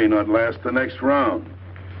 He may not last the next round.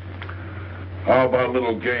 How about a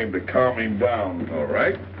little game to calm him down? All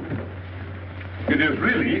right. It is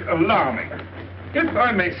really alarming. If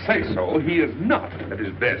I may say so, he is not at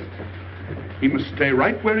his best. He must stay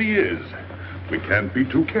right where he is. We can't be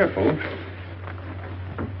too careful.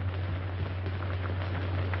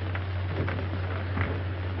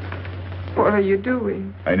 What are you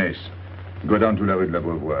doing? Inés, go down to La Rue de la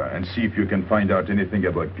Beauvoir and see if you can find out anything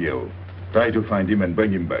about Piero. Try to find him and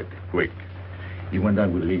bring him back, quick. He went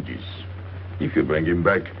down with Regis. If you bring him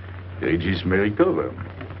back, Regis may recover.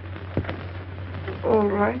 All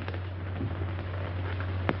right.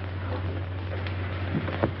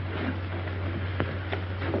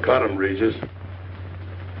 Cut him, Regis.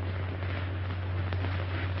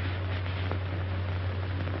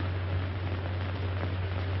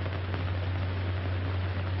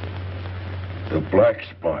 The black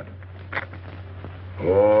spot.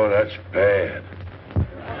 Oh, that's bad.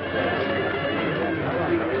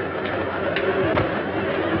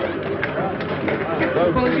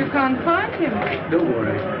 Suppose you can't find him. Don't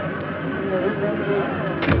worry.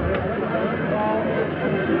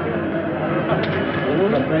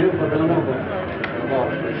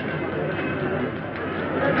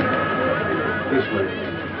 This way.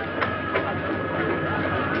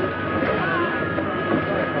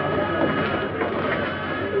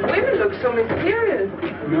 Women look so mysterious.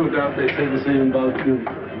 No doubt they say the same about you.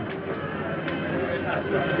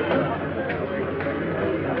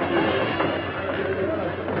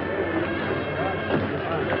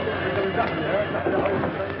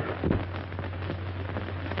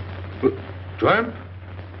 Tramp?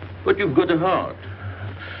 But you've got a heart.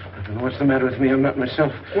 I don't know what's the matter with me. I'm not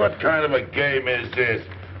myself. What kind of a game is this?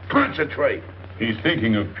 Concentrate. He's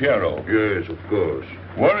thinking of Piero. Yes, of course.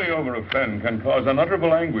 Worry over a friend can cause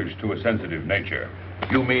unutterable anguish to a sensitive nature.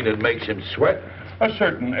 You mean it makes him sweat? A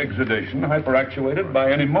certain exudation hyperactuated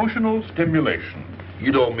by an emotional stimulation.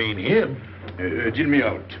 You don't mean him? Deal me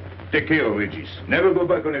out. Take care of Regis. Never go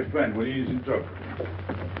back on a friend when he is in trouble.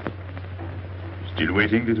 Still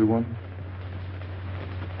waiting, little one?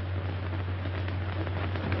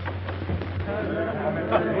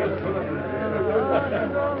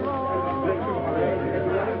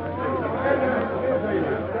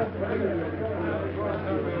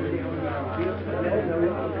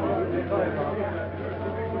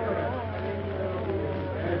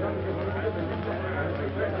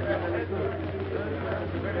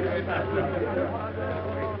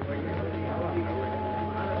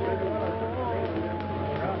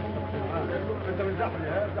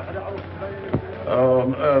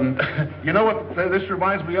 You know what this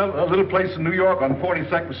reminds me of? A little place in New York on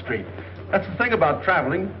 42nd Street. That's the thing about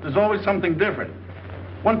traveling. There's always something different.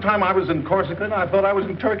 One time I was in Corsica and I thought I was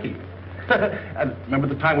in Turkey. And remember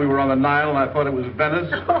the time we were on the Nile and I thought it was Venice?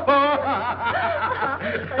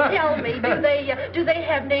 Tell me, do they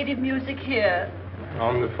have native music here?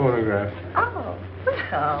 On the photograph. Oh,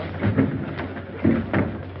 well.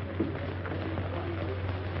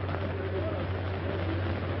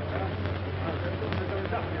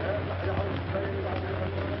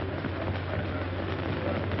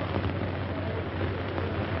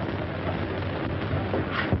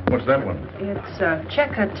 What's that one? It's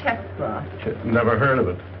Checker Tekla. Never heard of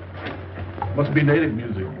it. Must be native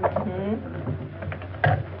music.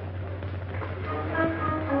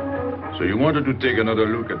 So you wanted to take another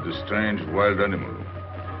look at the strange wild animal.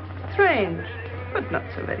 Strange, but not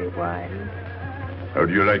so very wild. How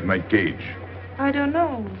do you like my cage? I don't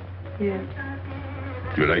know yet.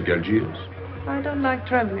 Do you like Algiers? I don't like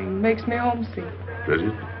traveling. Makes me homesick. Does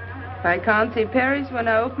it? I can't see Paris when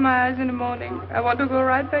I open my eyes in the morning. I want to go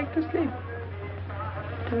right back to sleep.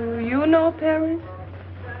 Do you know Paris?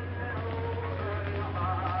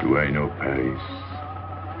 Do I know Paris?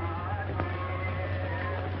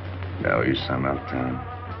 La rue Saint-Martin.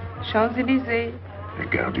 Champs-Élysées. La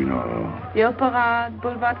Gare du Nord. The Opera,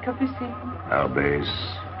 Boulevard Capucine. Arbès.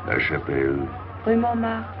 La Chapelle. Rue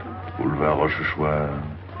Montmartre. Boulevard Rochechouart.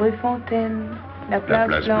 Rue Fontaine. La La Place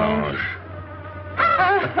Place Blanche. Blanche.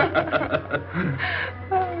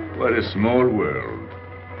 What a small world.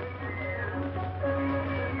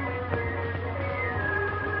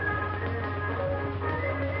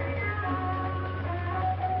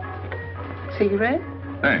 Cigarette?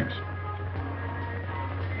 Thanks.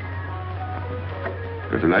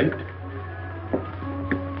 Got a light?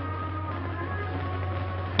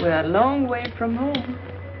 We're a long way from home.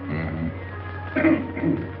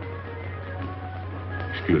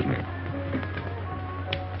 Excuse me.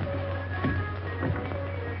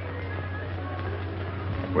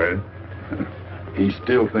 Well, he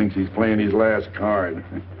still thinks he's playing his last card.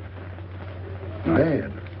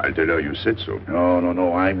 Bad. I'll tell her you said so.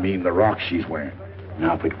 No, I mean the rock she's wearing.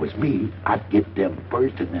 Now, if it was me, I'd get them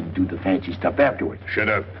first and then do the fancy stuff afterwards. Shut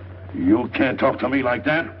up. You can't talk to me like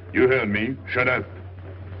that. You heard me. Shut up.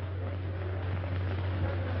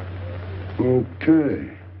 Okay.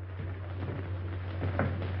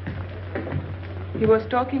 He was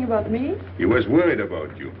talking about me? He was worried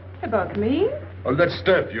about you. About me? All that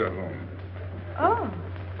stuff you have on. Oh,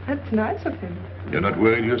 that's nice of him. You're not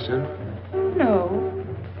worried yourself? No.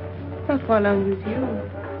 Not while I'm with you.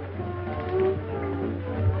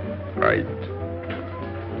 Right.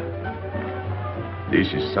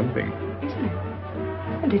 This is something. Isn't it?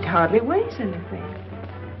 And it hardly weighs anything.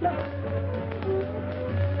 Look.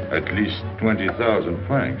 At least 20,000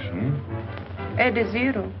 francs, Add a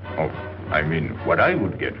zero. Oh, I mean, what I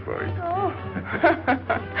would get for it. Oh.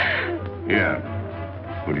 Here.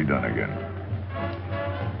 Put it on again.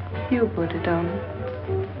 You put it on.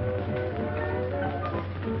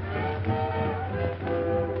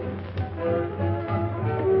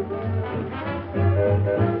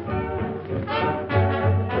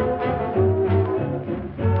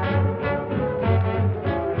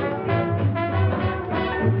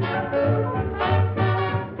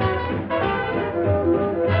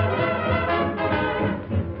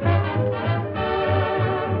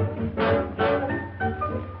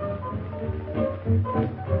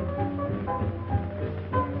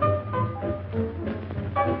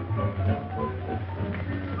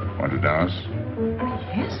 Want to dance?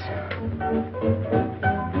 Yes.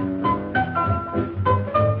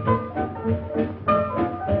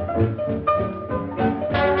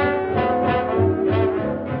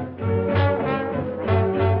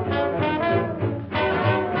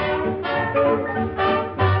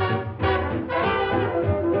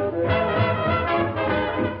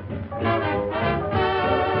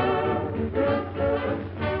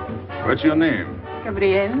 What's your name?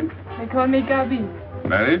 Gabrielle. They call me Gaby.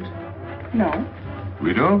 Married? No.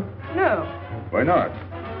 Widow? No. Why not?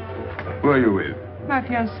 Who are you with? My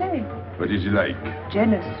fiancé. What is he like?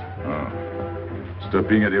 Jealous. Oh.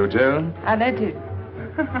 Stopping at the hotel? I let him.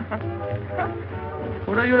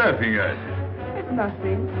 What are you laughing at? It's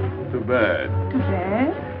nothing. Too bad. Too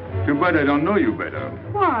bad? Too bad I don't know you better.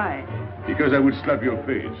 Why? Because I would slap your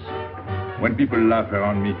face. When people laugh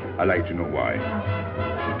around me, I like to know why.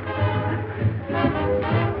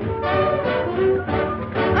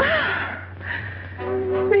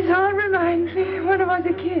 This all reminds me when I was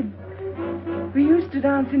a kid. We used to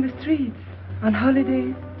dance in the streets on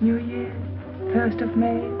holidays, New Year, 1st of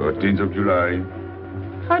May. 14th of July.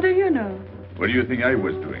 How do you know? What do you think I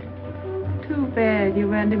was doing? Too bad you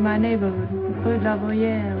weren't in my neighborhood. Rue de la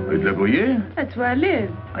Boyère. Rue de la Boyère? That's where I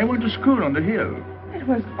live. I went to school on the hill. It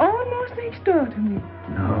was almost next door to me.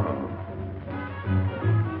 No.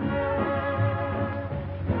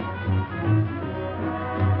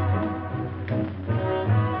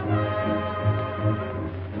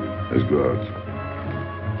 Let's go out.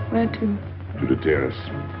 Where to? To the terrace.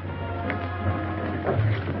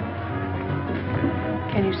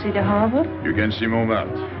 Can you see the harbor? You can see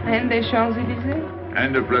Montmartre. And the Champs-Élysées?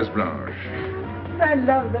 And the Place Blanche. I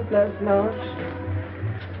love the Place Blanche.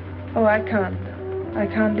 Oh, I can't. I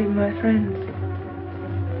can't leave my friends.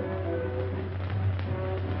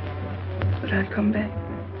 But I'll come back.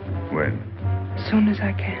 When? As soon as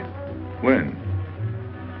I can. When?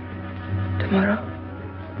 Tomorrow.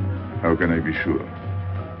 How can I be sure?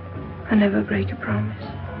 I never break a promise.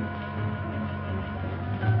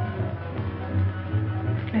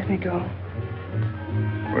 Let me go.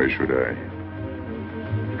 Why should I?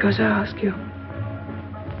 Because I ask you.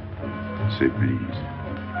 Say please.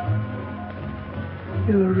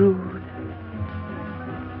 You're rude.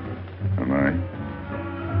 Am I?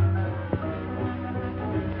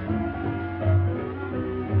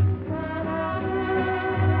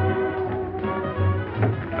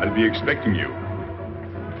 I'll be expecting you.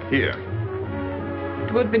 Here.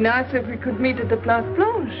 It would be nice if we could meet at the Place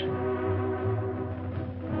Blanche.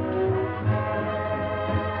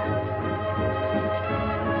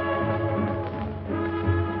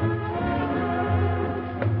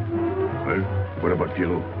 Well, what about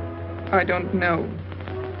Pierrot? I don't know.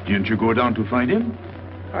 Didn't you go down to find him?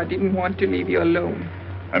 I didn't want to leave you alone.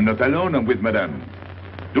 I'm not alone, I'm with Madame.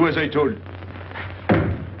 Do as I told.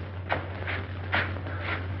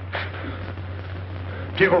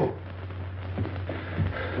 Pierrot.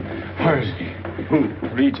 Where is he? Who?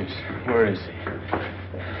 Regis. Where is he?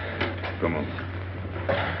 Come on.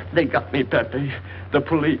 They got me, Pepe. The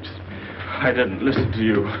police. I didn't listen to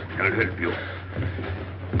you. I'll help you.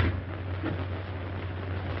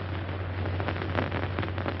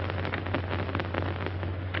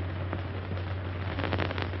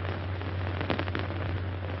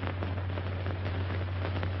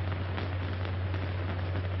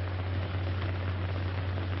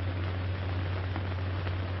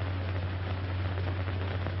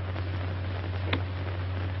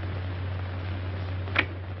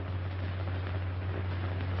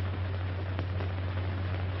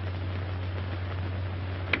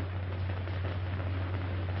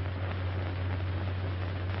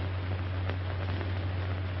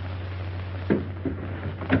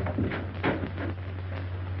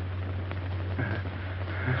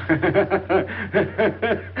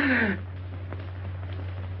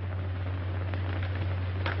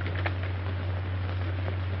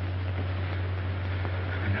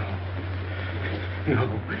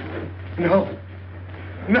 No.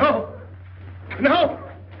 No. No.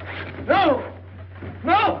 No.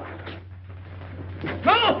 No.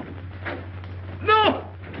 No. No.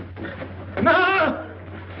 No.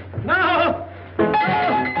 No.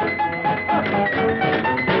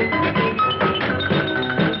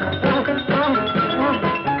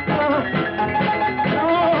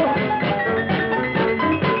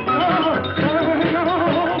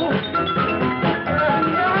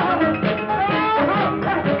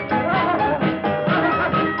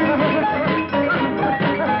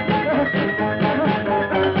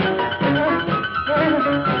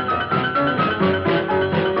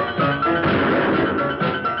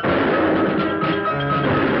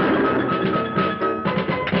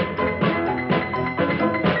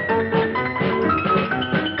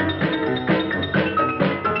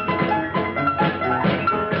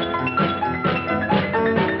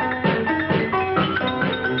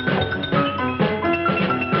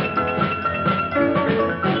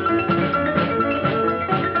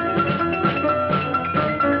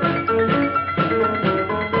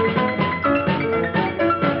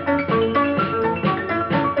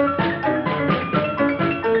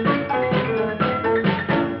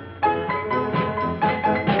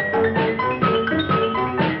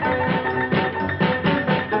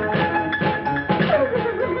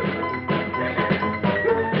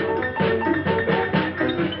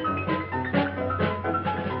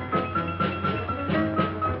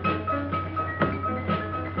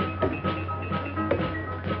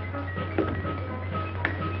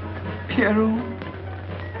 Pierrot.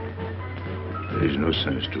 There is no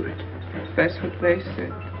sense to it. That's what they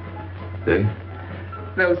said. They?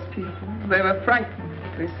 Those people. They were frightened.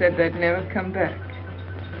 They said they'd never come back.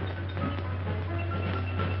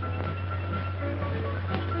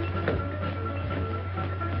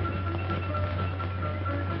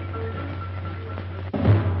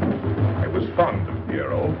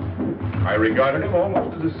 I regarded him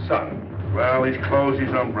almost as a son. Well, he's closed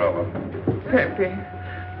his umbrella. Pepe,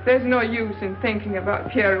 there's no use in thinking about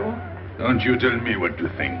Pierrot. Don't you tell me what to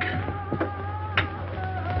think.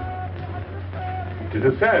 It is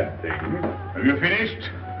a sad thing. Have you finished?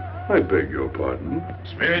 I beg your pardon.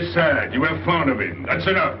 It's very sad. You were fond of him. That's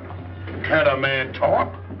enough. Can't a man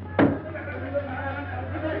talk?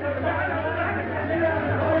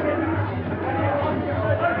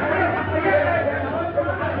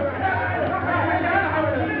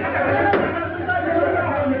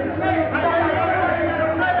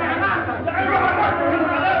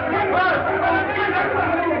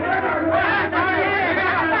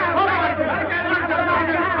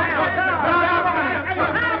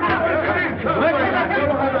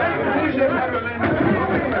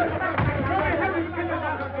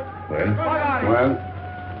 Well,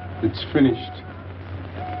 it's finished.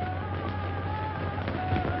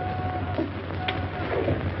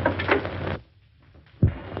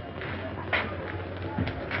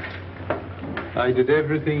 I did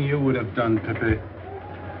everything you would have done, Pepe.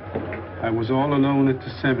 I was all alone at the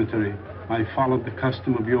cemetery. I followed the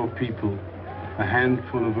custom of your people, a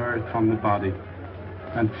handful of earth on the body,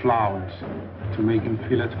 and flowers to make him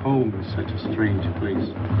feel at home in such a strange place.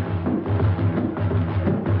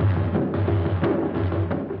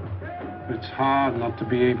 It's hard not to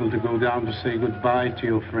be able to go down to say goodbye to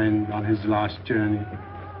your friend on his last journey.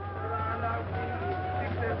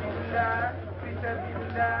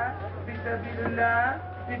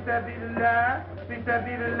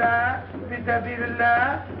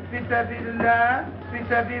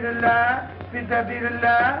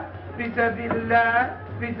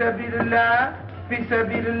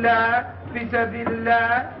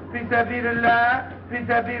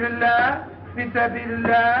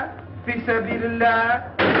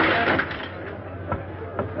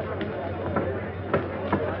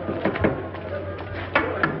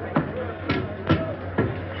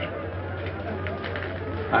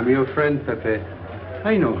 I'm your friend, Pepe.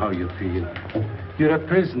 I know how you feel. You're a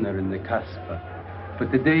prisoner in the Casbah.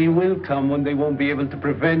 But the day will come when they won't be able to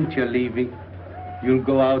prevent your leaving. You'll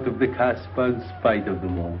go out of the Casbah in spite of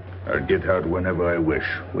them all. I'll get out whenever I wish.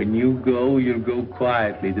 When you go, you'll go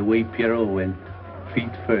quietly, the way Pierrot went.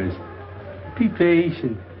 Feet first. Be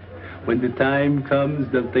patient. When the time comes,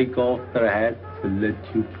 they'll take off their hats and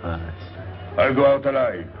let you pass. I'll go out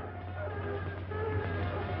alive.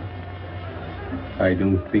 I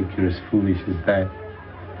don't think you're as foolish as that.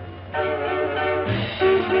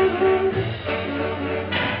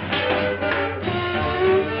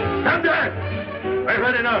 Stop that! I've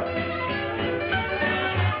had enough.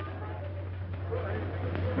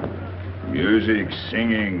 Music,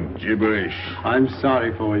 singing, gibberish. I'm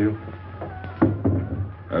sorry for you.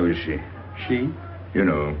 How is she? She? You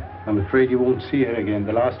know. I'm afraid you won't see her again.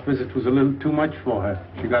 The last visit was a little too much for her.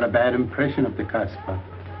 She got a bad impression of the Casbah.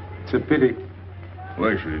 It's a pity.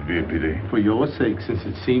 Why should it be a pity? For your sake, since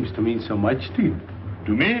it seems to mean so much to you.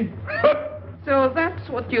 To me? So that's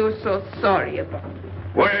what you're so sorry about.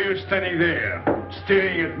 Why are you standing there,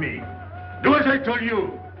 staring at me? Do as I told you.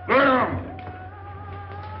 Go on.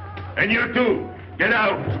 And you too. Get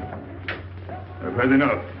out. I've had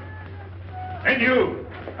enough. And you.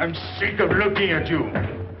 I'm sick of looking at you.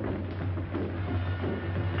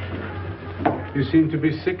 You seem to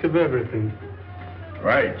be sick of everything.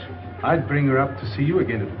 Right. I'd bring her up to see you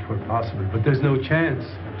again if it were possible, but there's no chance.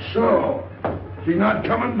 So, she's not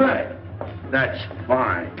coming back. That's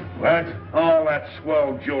fine. What? All that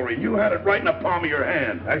swell jewelry. You had it right in the palm of your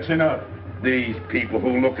hand. That's enough. These people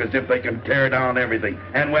who look as if they can tear down everything.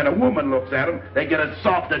 And when a woman looks at them, they get it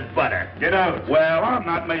soft as butter. Get out. Well, I'm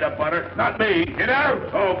not made of butter. Not me. Get out.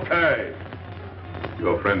 Okay.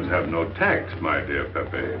 Your friends have no tact, my dear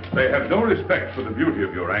Pepe. They have no respect for the beauty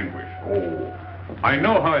of your anguish. Oh, I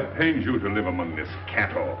know how it pains you to live among this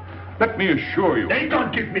cattle. Let me assure you... They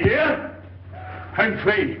don't give me here. I'm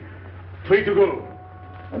free. Free to go.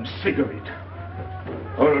 I'm sick of it.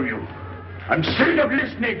 All of you. I'm sick of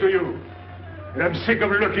listening to you. And I'm sick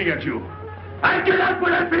of looking at you. I'll get out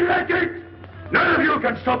when I feel like it. None of you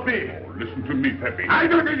can stop me. Oh, listen to me, Pepe. I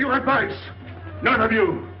don't need your advice. None of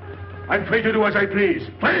you. I'm free to do as I please.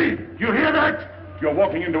 Free! You hear that? You're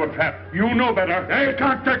walking into a trap. You know better. They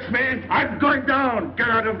can't touch me. I'm going down. Get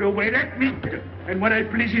out of the way. Let me... And when I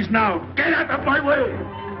please is now. Get out of my way.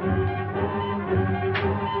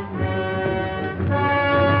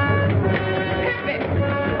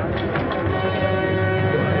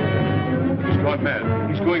 He's gone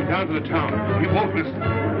mad. He's going down to the town. He won't listen.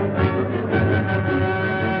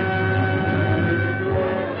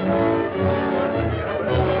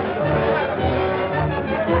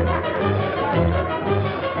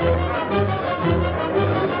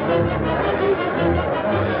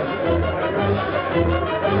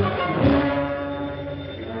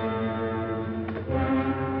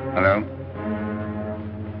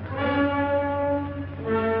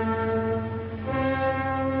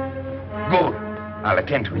 Good. I'll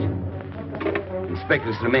attend to it.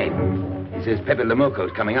 Inspector Slemaine. He says Pepe Le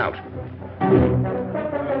Moko's coming out.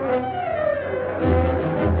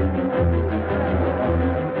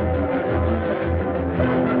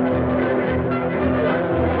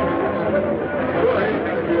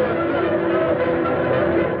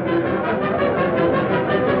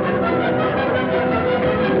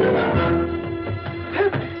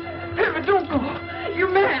 Pepe, don't go. You're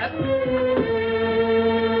mad.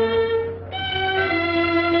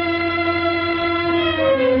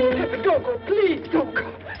 Pepe, don't go. Please, don't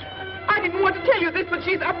go. I didn't want to tell you this, but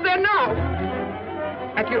she's up there now.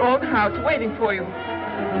 At your own house, waiting for you.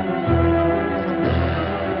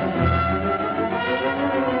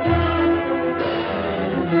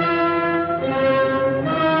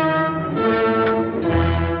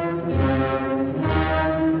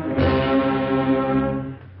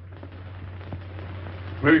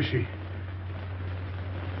 Where is she?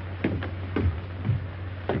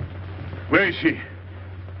 Where is she?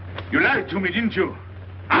 You lied to me, didn't you?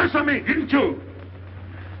 Answer me, didn't you?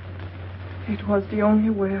 It was the only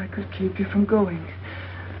way I could keep you from going.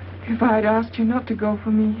 If I'd asked you not to go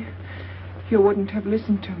for me, you wouldn't have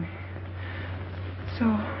listened to me. So...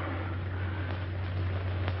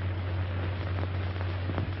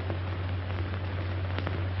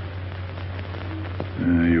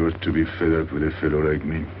 You ought to be fed up with a fellow like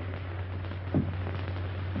me.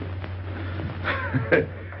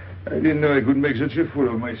 I didn't know I could make such a fool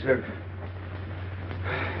of myself.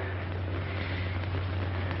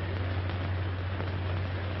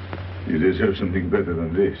 You deserve something better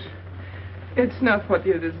than this. It's not what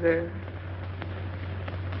you deserve.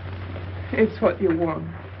 It's what you want.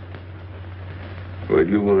 Why do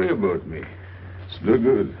you worry about me? It's no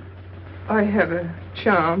good. I have a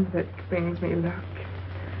charm that brings me luck.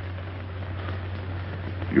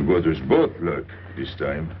 You brought us both luck this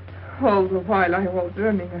time. All the while I was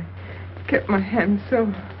running, I kept my hand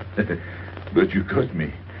so... But you caught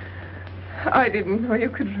me. I didn't know you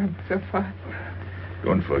could run so fast.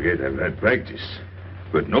 Don't forget I've had practice.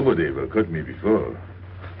 But nobody ever caught me before.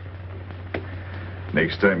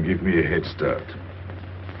 Next time, give me a head start.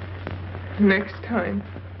 Next time?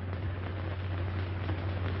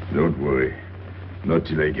 Don't worry. Not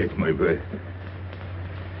till I get my breath.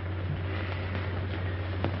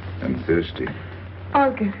 I'm thirsty.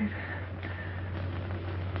 I'll get it.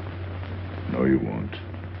 No, you won't.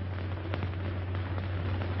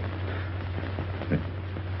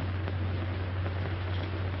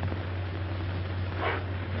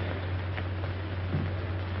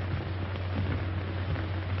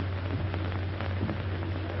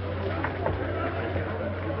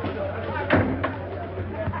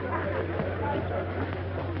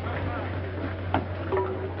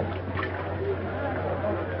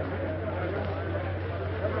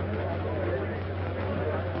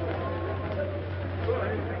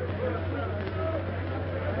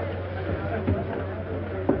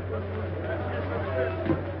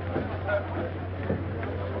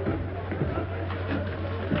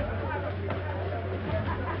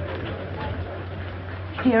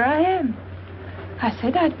 Here I am. I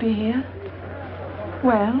said I'd be here.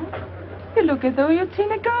 Well, you look as though you'd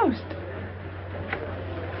seen a ghost.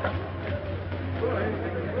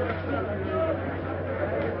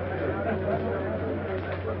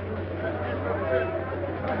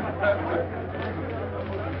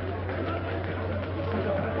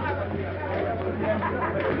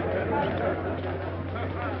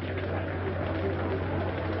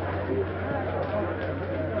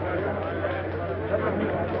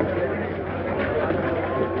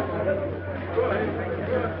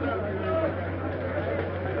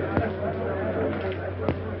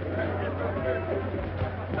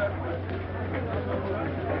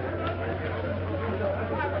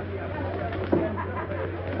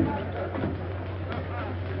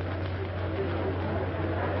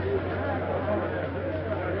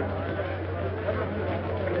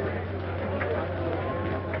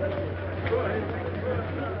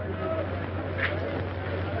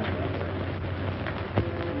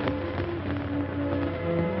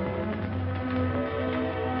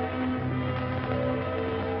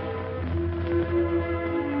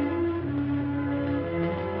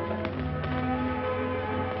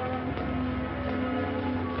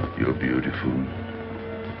 You're beautiful.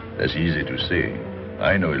 That's easy to say.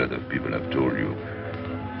 I know a lot of people have told you.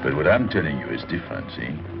 But what I'm telling you is different,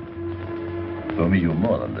 see? For me, you're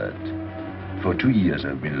more than that. For 2 years,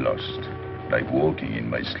 I've been lost, like walking in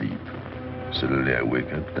my sleep. Suddenly, I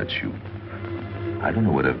wake up, that's you. I don't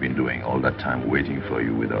know what I've been doing all that time waiting for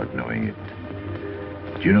you without knowing it.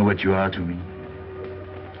 Do you know what you are to me?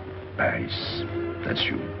 Paris, that's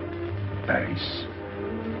you. Paris.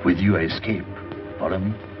 With you, I escape. Follow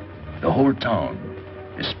me? The whole town.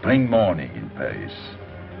 A spring morning in Paris.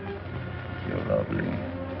 You're lovely.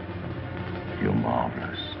 You're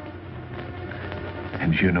marvelous.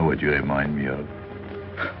 And you know what you remind me of?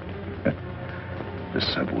 The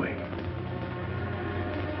subway.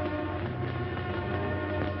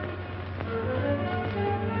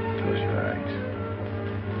 Close your eyes.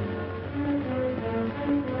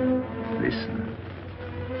 Listen.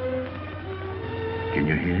 Can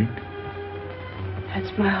you hear it?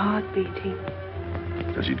 That's my heart beating.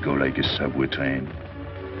 Does it go like a subway train?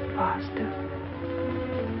 Faster.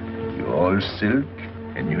 You're all silk,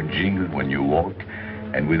 and you jingle when you walk,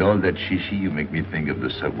 and with all that shishi, you make me think of the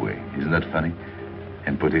subway. Isn't that funny?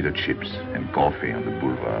 And potato chips and coffee on the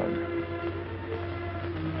boulevard.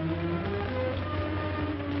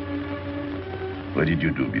 What did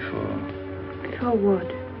you do before? Before what?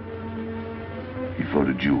 Before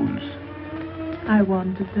the jewels. I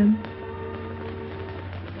wanted them.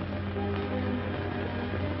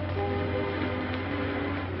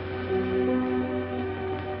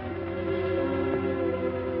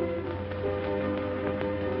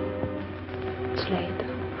 It's late.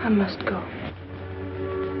 I must go.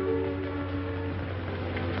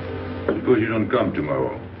 Suppose you don't come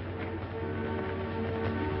tomorrow.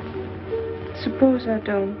 Suppose I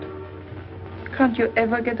don't. Can't you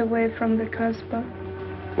ever get away from the Casbah?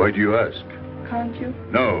 Why do you ask? Can't you?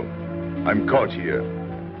 No. I'm caught here,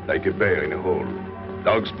 like a bear in a hole.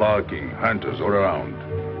 Dogs barking, hunters all around.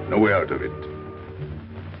 No way out of it.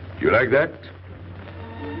 You like that?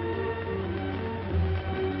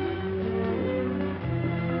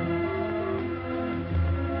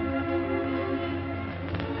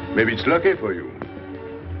 Maybe it's lucky for you.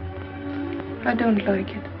 I don't like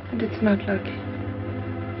it, and it's not lucky.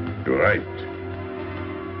 You're right.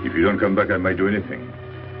 If you don't come back, I might do anything.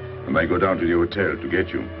 I might go down to the hotel to get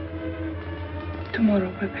you.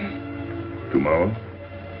 Tomorrow, Pepe. Tomorrow?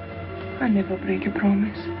 I never break a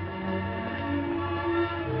promise.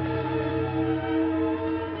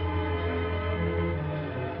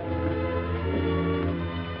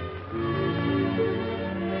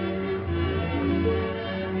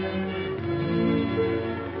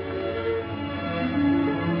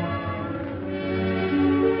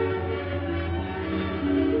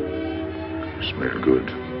 Smell good.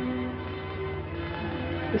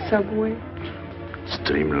 The subway?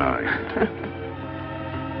 Streamlined.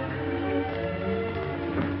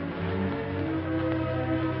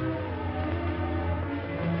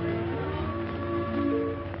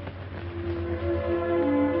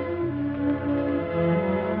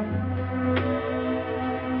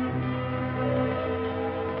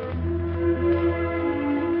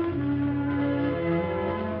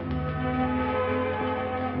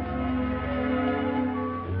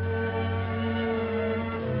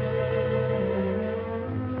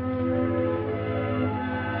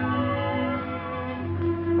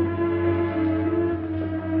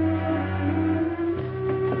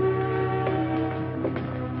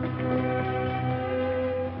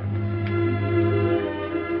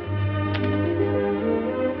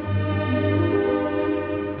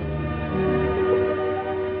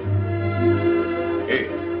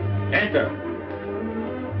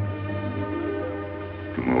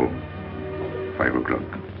 Tomorrow, 5 o'clock.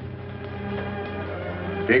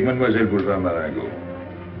 Take Mademoiselle Boulevard Marengo.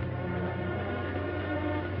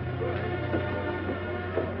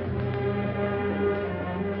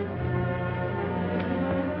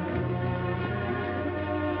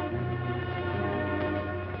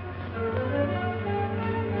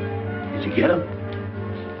 Did you get him?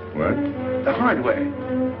 What? The hard way.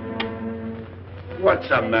 What's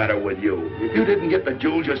the matter with you? If you didn't get the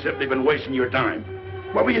jewels, you've simply been wasting your time.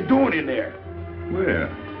 What were you doing in there? Where?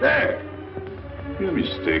 There. You're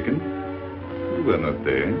mistaken. You were not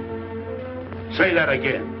there. Say that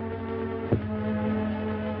again.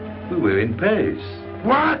 We were in Paris.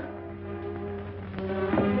 What?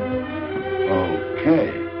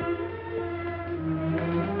 Okay.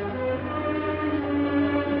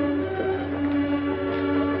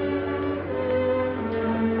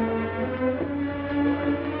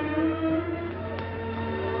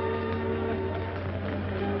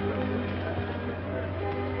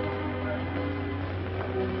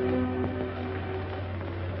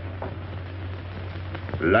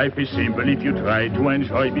 Life is simple if you try to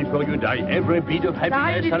enjoy before you die every bit of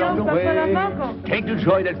happiness along the way. Take the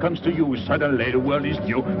joy that comes to you. Suddenly the world is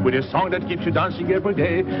new with a song that keeps you dancing every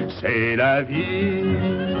day. C'est la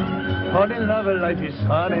vie. Fall in love and life is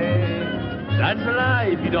honey. That's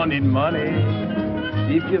life, you don't need money.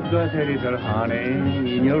 If you've got a little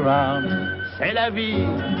honey in your arms, c'est la vie.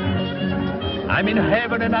 I'm in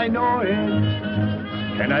heaven and I know it.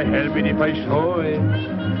 Can I help it if I show it?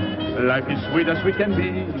 Life is sweet as sweet can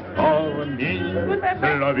be for me.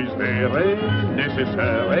 Love is very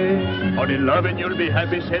necessary. Fall in love and you'll be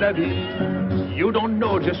happy, c'est la vie. You don't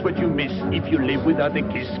know just what you miss if you live without a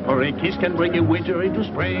kiss. For a kiss can bring a winter into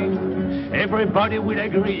spring. Everybody will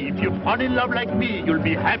agree. If you fall in love like me, you'll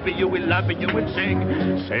be happy, you will laugh and you will sing.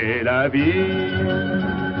 C'est la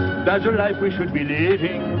vie. That's the life we should be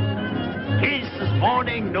living. Kisses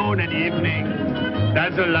morning, noon and evening.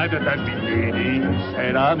 That's the life that I've been leading.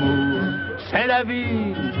 C'est l'amour, c'est la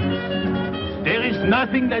vie. There is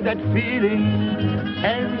nothing like that feeling.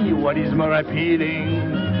 Tell me what is more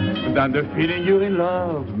appealing than the feeling you're in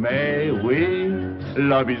love, may we?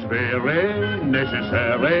 Love is very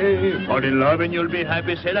necessary. Fall in love and you'll be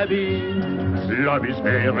happy, c'est la vie. Love is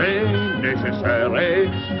very necessary.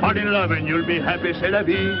 Fall in love and you'll be happy, c'est la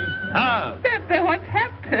vie. Ah! Pepe, what's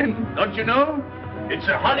happened? Don't you know? It's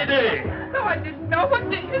a holiday. No, I didn't know. What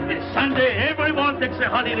day is it? Sunday. Everyone takes a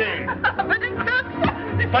holiday. But it's not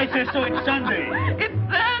Sunday. If I say so, it's Sunday. It's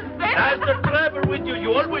Thursday. That's the trouble with you.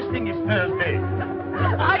 You always think it's Thursday.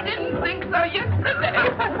 I didn't think so yesterday.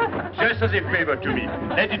 Just as a favor to me,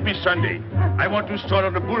 let it be Sunday. I want to stroll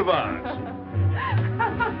on the boulevards.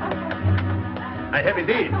 I have a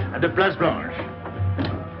date at the Place Blanche.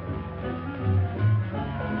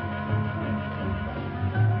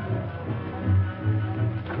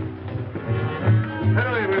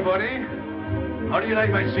 Hello, everybody. How do you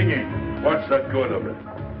like my singing? What's that good of it?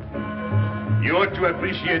 You ought to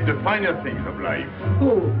appreciate the finer things of life.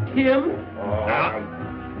 Who? Him?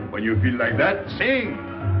 When you feel like that, sing.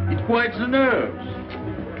 It quiets the nerves.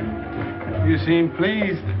 You seem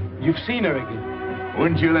pleased. You've seen her again.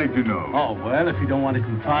 Wouldn't you like to know? Oh, well, if you don't want to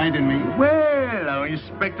confide in me. Well, our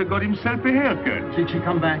inspector got himself a haircut. Did she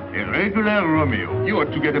come back? A regular Romeo. You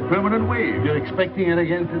ought to get a permanent wave. You're expecting it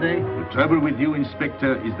again today? The trouble with you,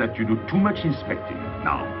 Inspector, is that you do too much inspecting.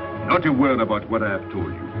 Now, not a word about what I have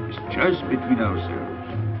told you. It's just between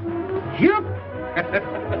ourselves. Yep.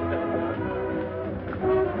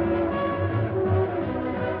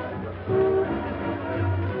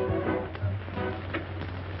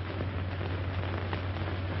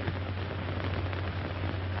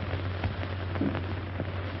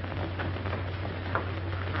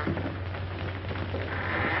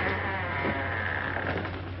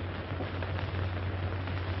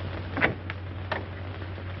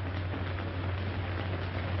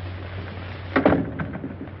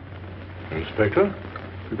 Inspector?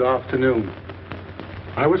 Good afternoon.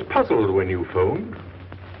 I was puzzled when you phoned.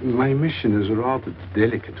 My mission is a rather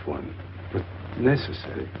delicate one, but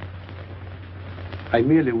necessary. I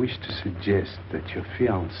merely wish to suggest that your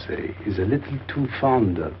fiancé is a little too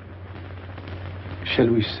fond of, shall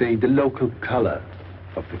we say, the local color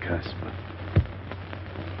of the Casbah.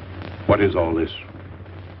 What is all this?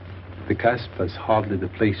 The Casbah is hardly the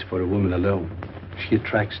place for a woman alone. She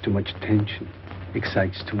attracts too much attention,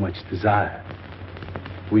 excites too much desire.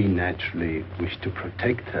 We naturally wish to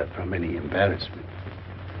protect her from any embarrassment.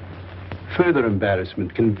 Further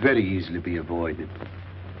embarrassment can very easily be avoided.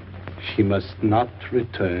 She must not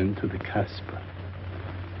return to the Casbah.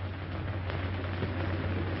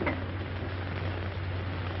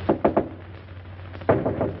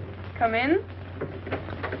 Come in.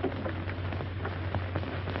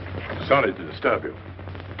 Sorry to disturb you.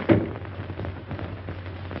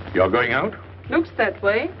 You're going out? Looks that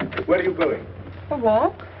way. Where are you going? A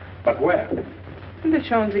walk. But where? In the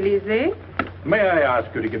Champs-Élysées. May I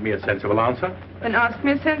ask you to give me a sensible answer? Then ask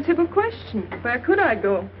me a sensible question. Where could I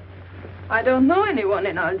go? I don't know anyone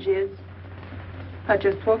in Algiers. I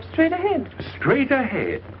just walk straight ahead. Straight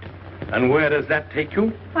ahead? And where does that take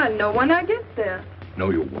you? I'll know when I get there. No,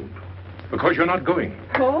 you won't. Because you're not going.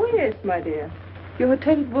 Oh, yes, my dear. Your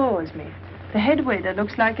hotel bores me. The head waiter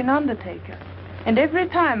looks like an undertaker. And every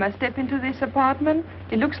time I step into this apartment,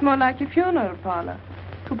 it looks more like a funeral parlor.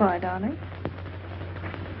 Goodbye, darling.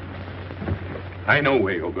 I know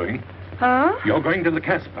where you're going. Huh? You're going to the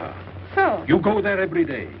Casbah. So? You go there every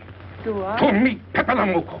day. Do I? To meet Pepe Le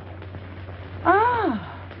Moko.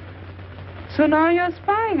 Ah. So now you're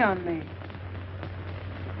spying on me.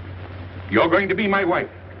 You're going to be my wife.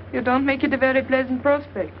 You don't make it a very pleasant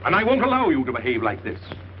prospect. And I won't allow you to behave like this.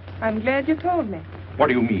 I'm glad you told me. What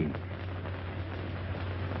do you mean?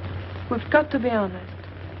 We've got to be honest.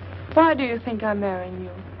 Why do you think I'm marrying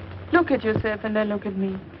you? Look at yourself and then look at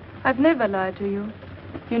me. I've never lied to you.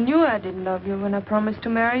 You knew I didn't love you when I promised to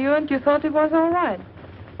marry you, and you thought it was all right.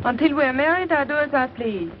 Until we're married, I do as I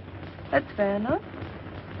please. That's fair enough.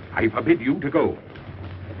 I forbid you to go.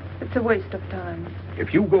 It's a waste of time.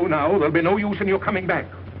 If you go now, there'll be no use in your coming back.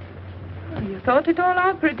 Well, you thought it all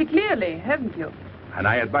out pretty clearly, haven't you? And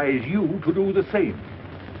I advise you to do the same.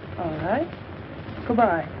 All right.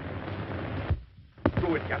 Goodbye.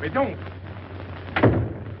 Do it, Gaby, don't.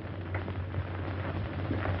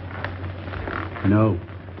 No,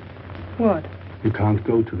 What? you can't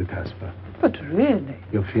go to the Casbah. But really?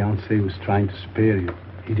 Your fiancé was trying to spare you.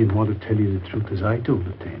 He didn't want to tell you the truth as I told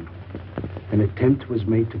the tale. An attempt was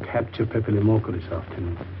made to capture Pepe Le Moko this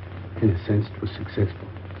afternoon. In a sense, it was successful.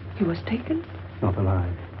 He was taken? Not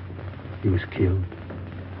alive. He was killed.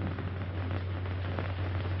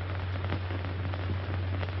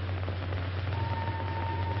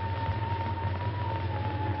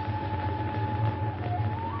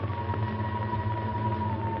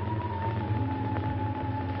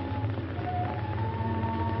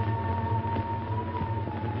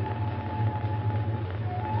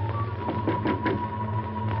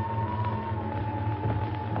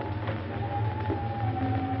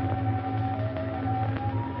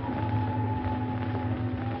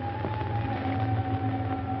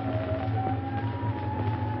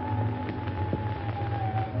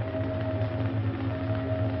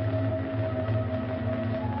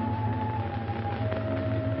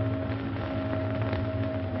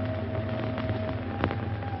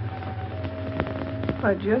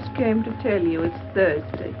 I just came to tell you it's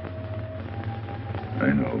Thursday. I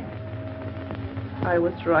know. I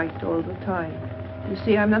was right all the time. You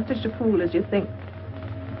see, I'm not such a fool as you think.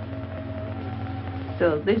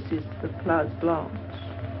 So this is the Place Blanche.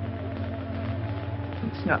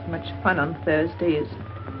 It's not much fun on Thursday, is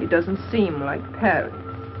it? It doesn't seem like Paris.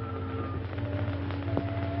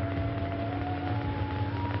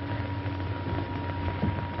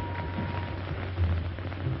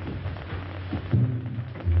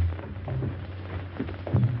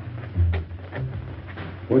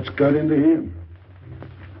 What's got into him?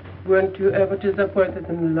 Weren't you ever disappointed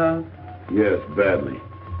in love? Yes, badly.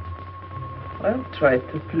 I'll try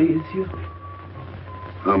to please you.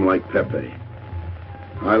 I'm like Pepe.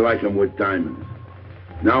 I like him with diamonds.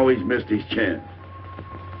 Now he's missed his chance.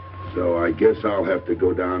 So I guess I'll have to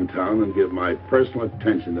go downtown and give my personal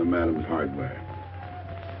attention to Madame's hardware.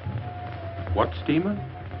 What steamer?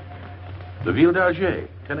 The Ville d'Algiers,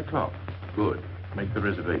 10 o'clock. Good. Make the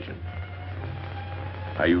reservation.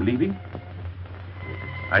 Are you leaving?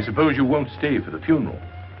 I suppose you won't stay for the funeral.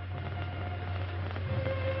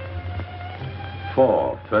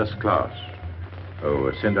 4, first class.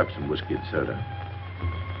 Oh, send up some whiskey and soda.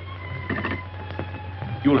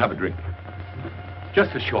 You'll have a drink.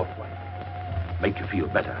 Just a short one. Make you feel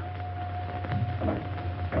better.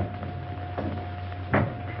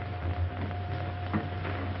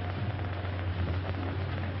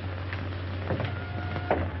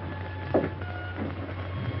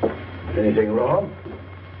 Anything wrong?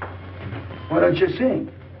 Why don't you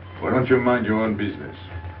sing? Why don't you mind your own business?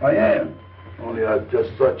 I am. Only I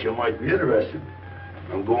just thought you might be interested.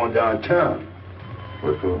 I'm going downtown.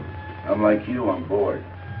 What for? I'm like you, I'm bored.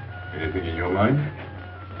 Anything in your mind?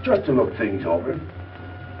 Just to look things over.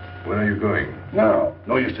 When are you going? No.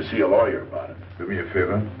 No use to see a lawyer about it. Do me a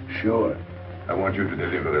favor. Sure. I want you to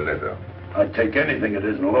deliver a letter. I'd take anything that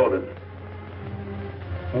isn't loaded.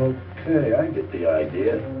 Okay, I get the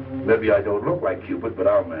idea. Maybe I don't look like Cupid, but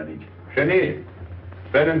I'll manage. Hedy,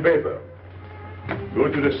 pen and paper. Go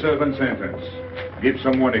to the servant's entrance. Give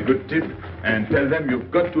someone a good tip and tell them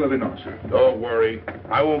you've got to have an answer. Don't worry.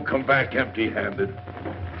 I won't come back empty-handed.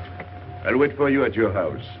 I'll wait for you at your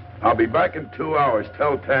house. I'll be back in 2 hours.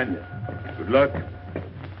 Tell Tanya. Good luck.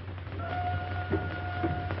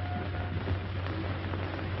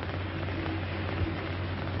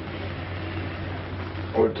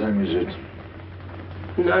 What time is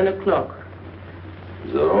it? 9 o'clock.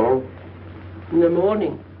 Is that all? In the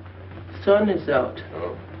morning. Sun is out.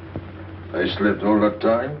 Oh. I slept all that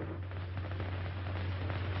time?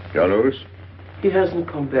 Carlos? He hasn't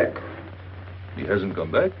come back. He hasn't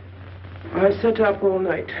come back? I sat up all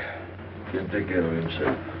night. Can take care of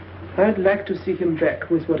himself. I'd like to see him back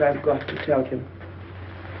with what I've got to tell him.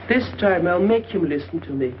 This time I'll make him listen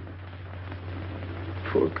to me.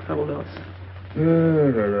 Poor Carlos.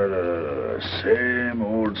 Same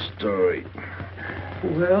old story.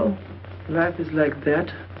 Well, life is like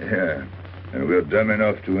that. Yeah, and we're dumb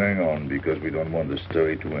enough to hang on because we don't want the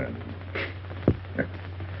story to end.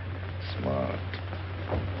 Smart.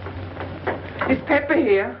 Is Pepe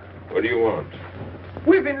here? What do you want?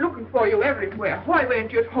 We've been looking for you everywhere. Why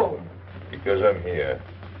weren't you at home? Because I'm here.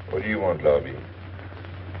 What do you want, Lobby?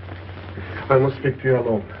 I must speak to you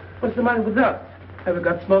alone. What's the matter with us? Have we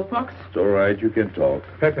got smallpox? It's all right, you can talk.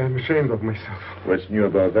 Pepe, I'm ashamed of myself. What's new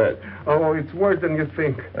about that? Oh, it's worse than you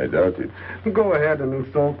think. I doubt it. Go ahead and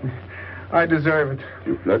insult me. I deserve it.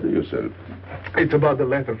 You flatter yourself. It's about the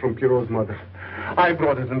letter from Pierrot's mother. I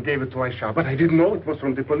brought it and gave it to Aisha, but I didn't know it was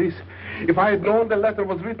from the police. If I had known the letter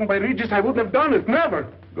was written by Regis, I wouldn't have done it. Never.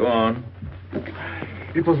 Go on.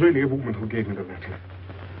 It was really a woman who gave me the letter.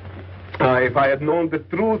 If I had known the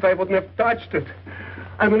truth, I wouldn't have touched it.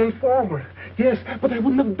 I'm an informer. Yes, but I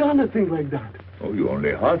wouldn't have done a thing like that. Oh, you're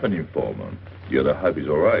only half an informer. The other half is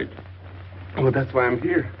all right. Well, that's why I'm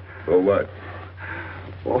here. For what?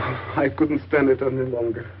 Oh, I couldn't stand it any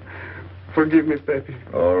longer. Forgive me, Pepe.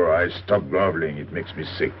 All right, stop groveling. It makes me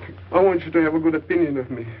sick. I want you to have a good opinion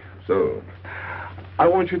of me. So? I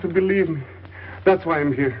want you to believe me. That's why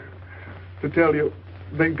I'm here. To tell you,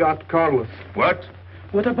 they got Carlos. What?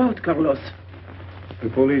 What about Carlos? The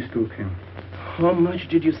police took him. How much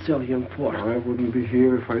did you sell him for? I wouldn't be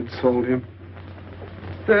here if I'd sold him.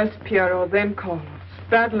 First Pierrot, then Carlos.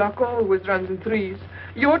 Bad luck always runs in threes.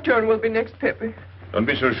 Your turn will be next, Pepe. Don't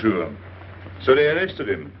be so sure. So they arrested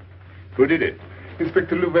him. Who did it?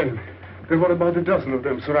 Inspector Louvain. There were about a dozen of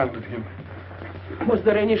them surrounded him. Was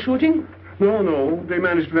there any shooting? No. They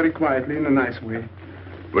managed very quietly in a nice way.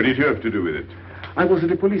 What did you have to do with it? I was at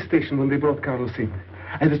the police station when they brought Carlos in.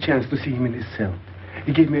 I had a chance to see him in his cell.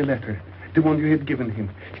 He gave me a letter, the one you had given him.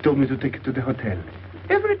 He told me to take it to the hotel.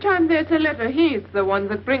 Every time there's a letter, he's the one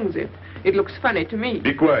that brings it. It looks funny to me.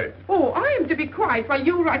 Be quiet. Oh, I am to be quiet while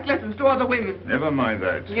you write letters to other women. Never mind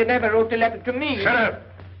that. You never wrote a letter to me. Shut up!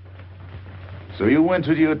 So you went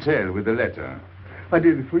to the hotel with the letter? I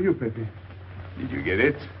did it for you, Pepe. Did you get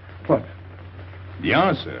it? What? The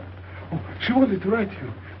answer. Oh, she wanted to write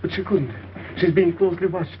you, but she couldn't. She's being closely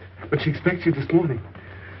watched, but she expects you this morning.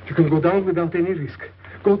 You can go down without any risk.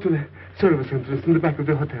 Go to the service entrance in the back of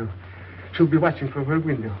the hotel. She'll be watching from her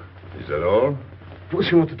window. Is that all? Well,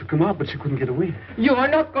 she wanted to come out, but she couldn't get away. You are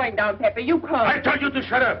not going down, Pepe. You can't. I told you to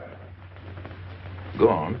shut up. Go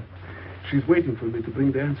on. She's waiting for me to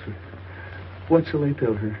bring the answer. What shall I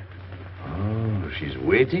tell her? Oh, she's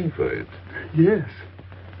waiting for it. Yes.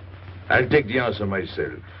 I'll take the answer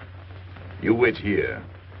myself. You wait here.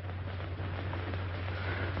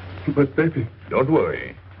 But, Pepe... Don't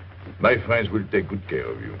worry. My friends will take good care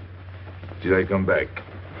of you. Till I come back.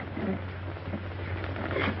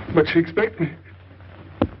 But she expects me.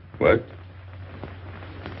 What?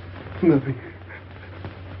 Nothing.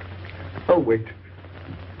 I'll wait.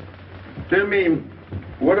 Tell me,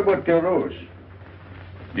 what about Carlos?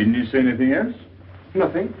 Didn't he say anything else?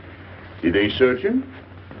 Nothing. Did they search him?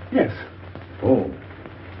 Yes. Oh.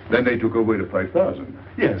 Then they took away the 5,000.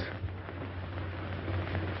 Yes.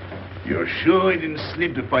 You're sure he didn't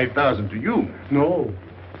slip the 5,000 to you? No.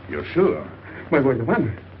 You're sure? My boy, the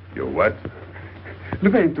money. Your what?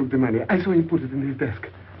 Louvain took the money. I saw him put it in his desk.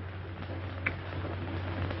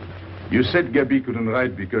 You said Gaby couldn't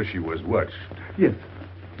write because she was watched. Yes.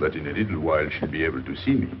 But in a little while she'll be able to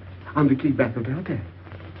see me. On the key back of the hotel.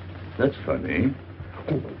 That's funny.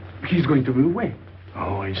 Oh, he's going to be away.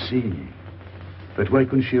 Oh, I see. But why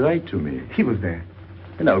couldn't she write to me? He was there.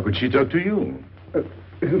 And how could she talk to you?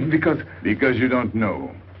 Because you don't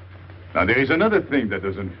know. Now, there is another thing that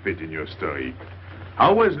doesn't fit in your story.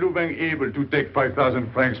 How was Louvain able to take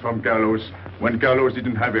 5,000 francs from Carlos when Carlos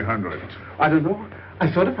didn't have 100? I don't know.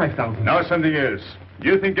 I saw the 5,000. Now, something else. Do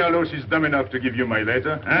you think Carlos is dumb enough to give you my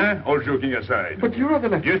letter? All joking aside. But you wrote the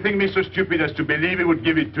letter. You think me so stupid as to believe he would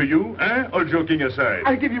give it to you? All joking aside.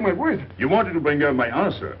 I give you my word. You wanted to bring her my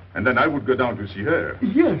answer, and then I would go down to see her.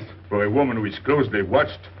 Yes. For a woman who is closely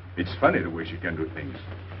watched, it's funny the way she can do things.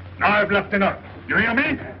 Now I've laughed enough. You hear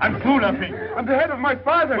me? I'm through laughing. I'm the head of my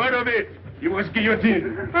father. What of it? He was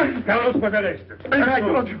guillotined. Carlos was arrested. I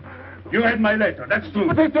told you. You read my letter, that's true.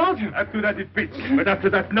 But I told you. After that it fits. But after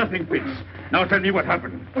that nothing fits. Now tell me what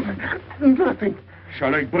happened. Nothing.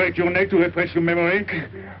 Shall I break your neck to refresh your memory?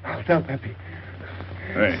 I'll tell Pepe.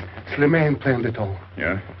 Hey. Lamarr planned it all.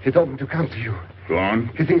 Yeah? He told me to come to you. Go on.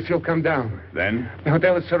 He thinks you'll come down. Then? The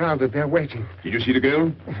hotel is surrounded. They're waiting. Did you see the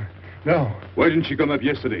girl? No. Why didn't she come up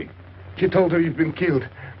yesterday? He told her you've been killed.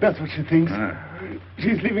 That's what she thinks.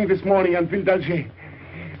 She's leaving this morning on Ville d'Alger.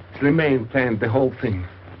 Lamarr planned the whole thing.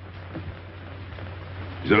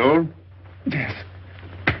 Is that all? Yes.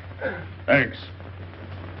 Thanks.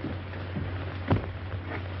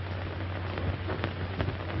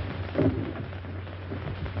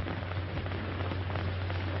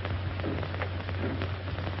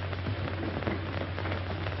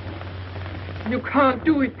 You can't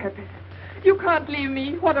do it, Pepe. You can't leave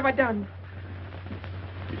me. What have I done?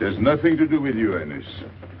 It has nothing to do with you, Ernest.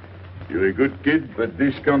 You're a good kid, but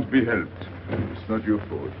this can't be helped. It's not your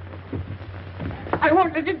fault. I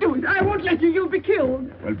won't let you do it. I won't let you. You'll be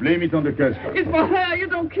killed. Well, blame it on the Casbah. It's for her. You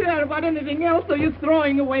don't care about anything else, so you're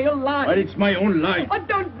throwing away your life. But it's my own life. Oh,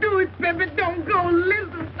 don't do it, Pepe. Don't go.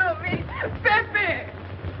 Listen to me. Pepe!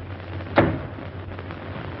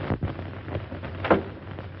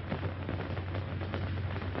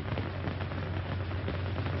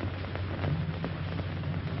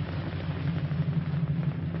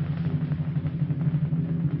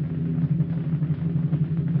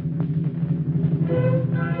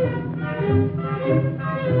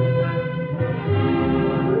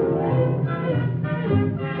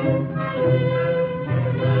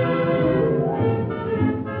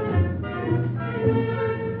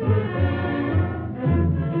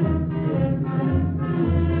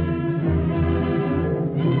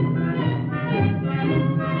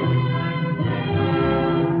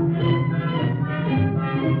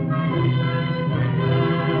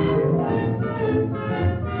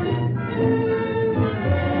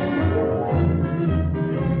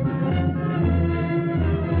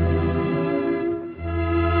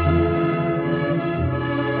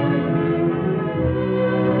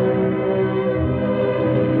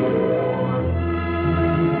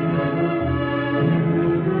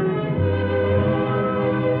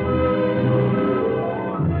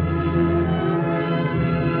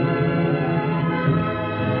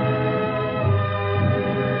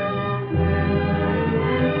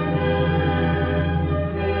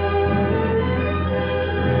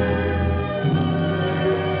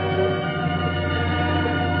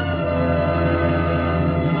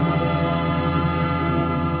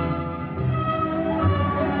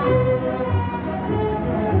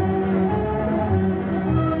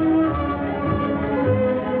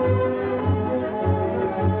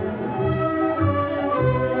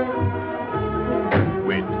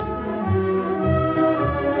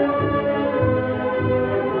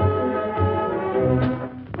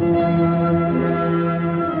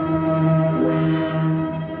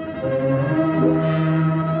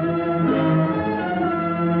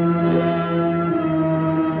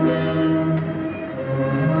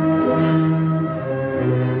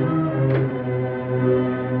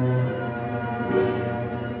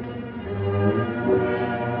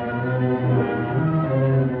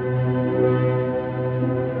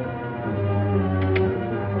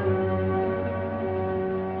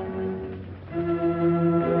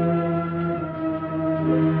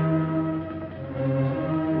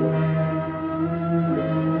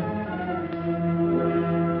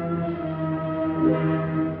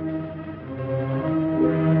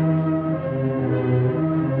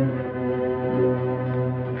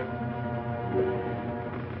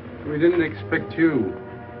 didn't expect you.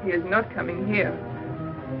 He is not coming here.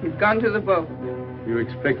 He's gone to the boat. You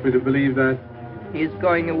expect me to believe that? He is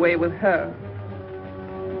going away with her.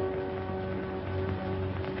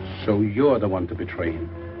 So you're the one to betray him.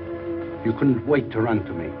 You couldn't wait to run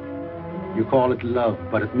to me. You call it love,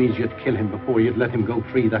 but it means you'd kill him before you'd let him go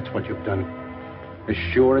free. That's what you've done. As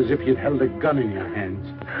sure as if you'd held a gun in your hands.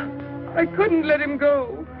 I couldn't let him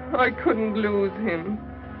go. I couldn't lose him.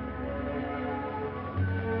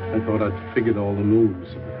 I thought I'd figured all the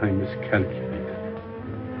moves, but I miscalculated.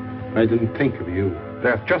 I didn't think of you.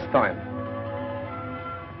 There's just time.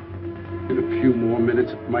 In a few more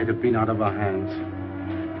minutes, it might have been out of our hands.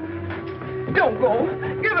 Don't go.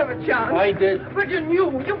 Give him a chance. I did. But you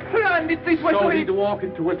knew. You planned it this way. So he'd walk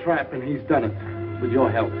into a trap, and he's done it. With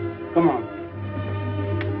your help. Come on.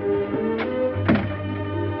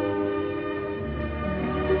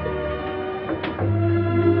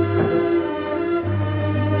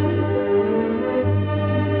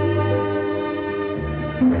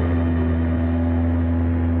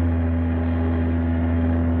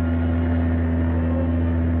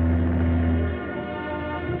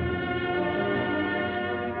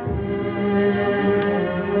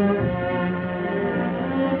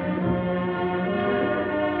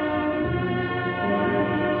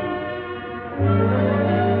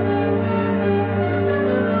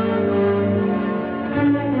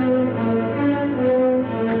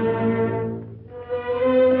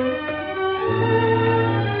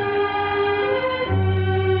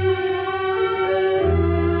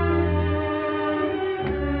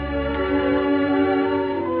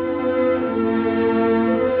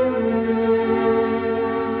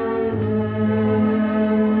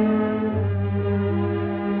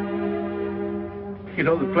 You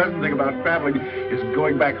know, the pleasant thing about traveling is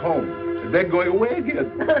going back home. And then going away again.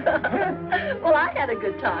 Well, I had a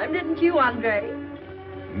good time, didn't you, Andre?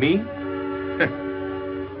 Me?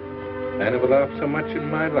 I never laughed so much in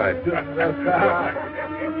my life.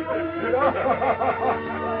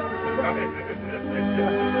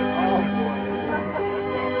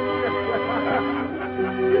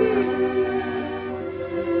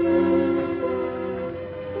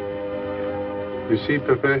 You see,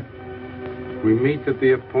 Pepe, we meet at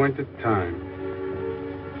the appointed time.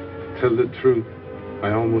 Tell the truth,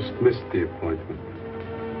 I almost missed the appointment.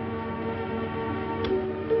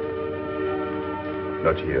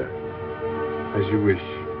 Not here. As you wish.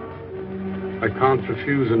 I can't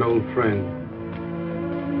refuse an old friend.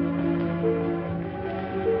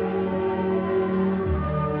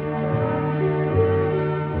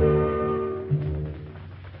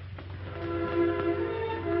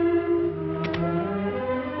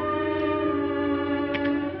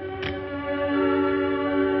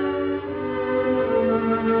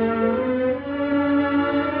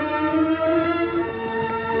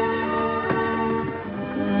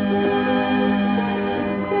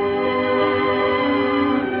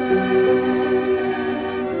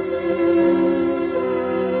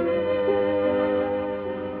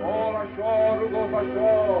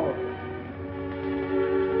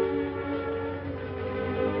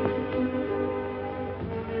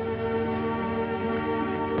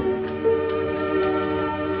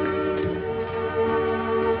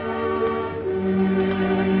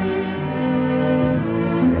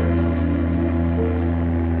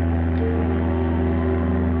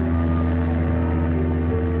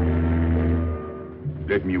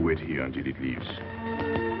 Let me wait here until it leaves.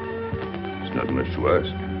 It's not much to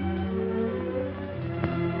ask.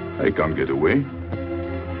 I can't get away.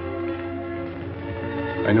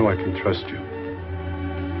 I know I can trust you.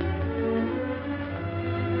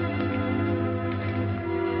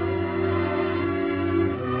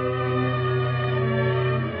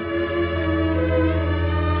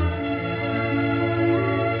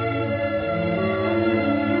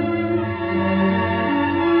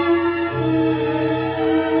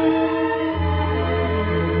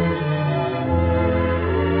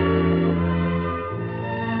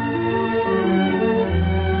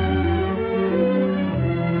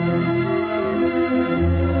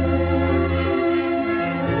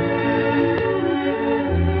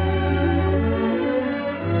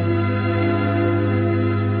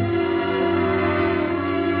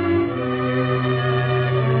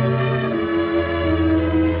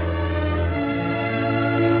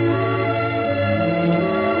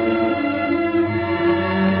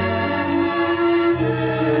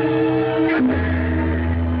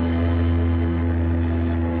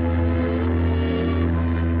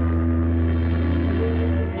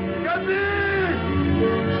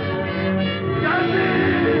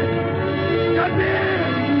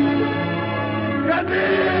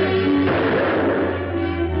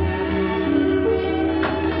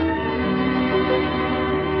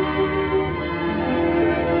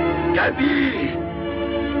 Gaby!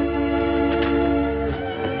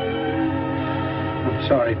 I'm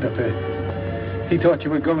sorry, Pepe. He thought you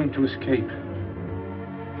were going to escape.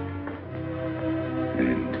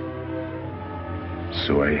 And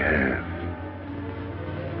so I have,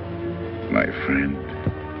 my friend.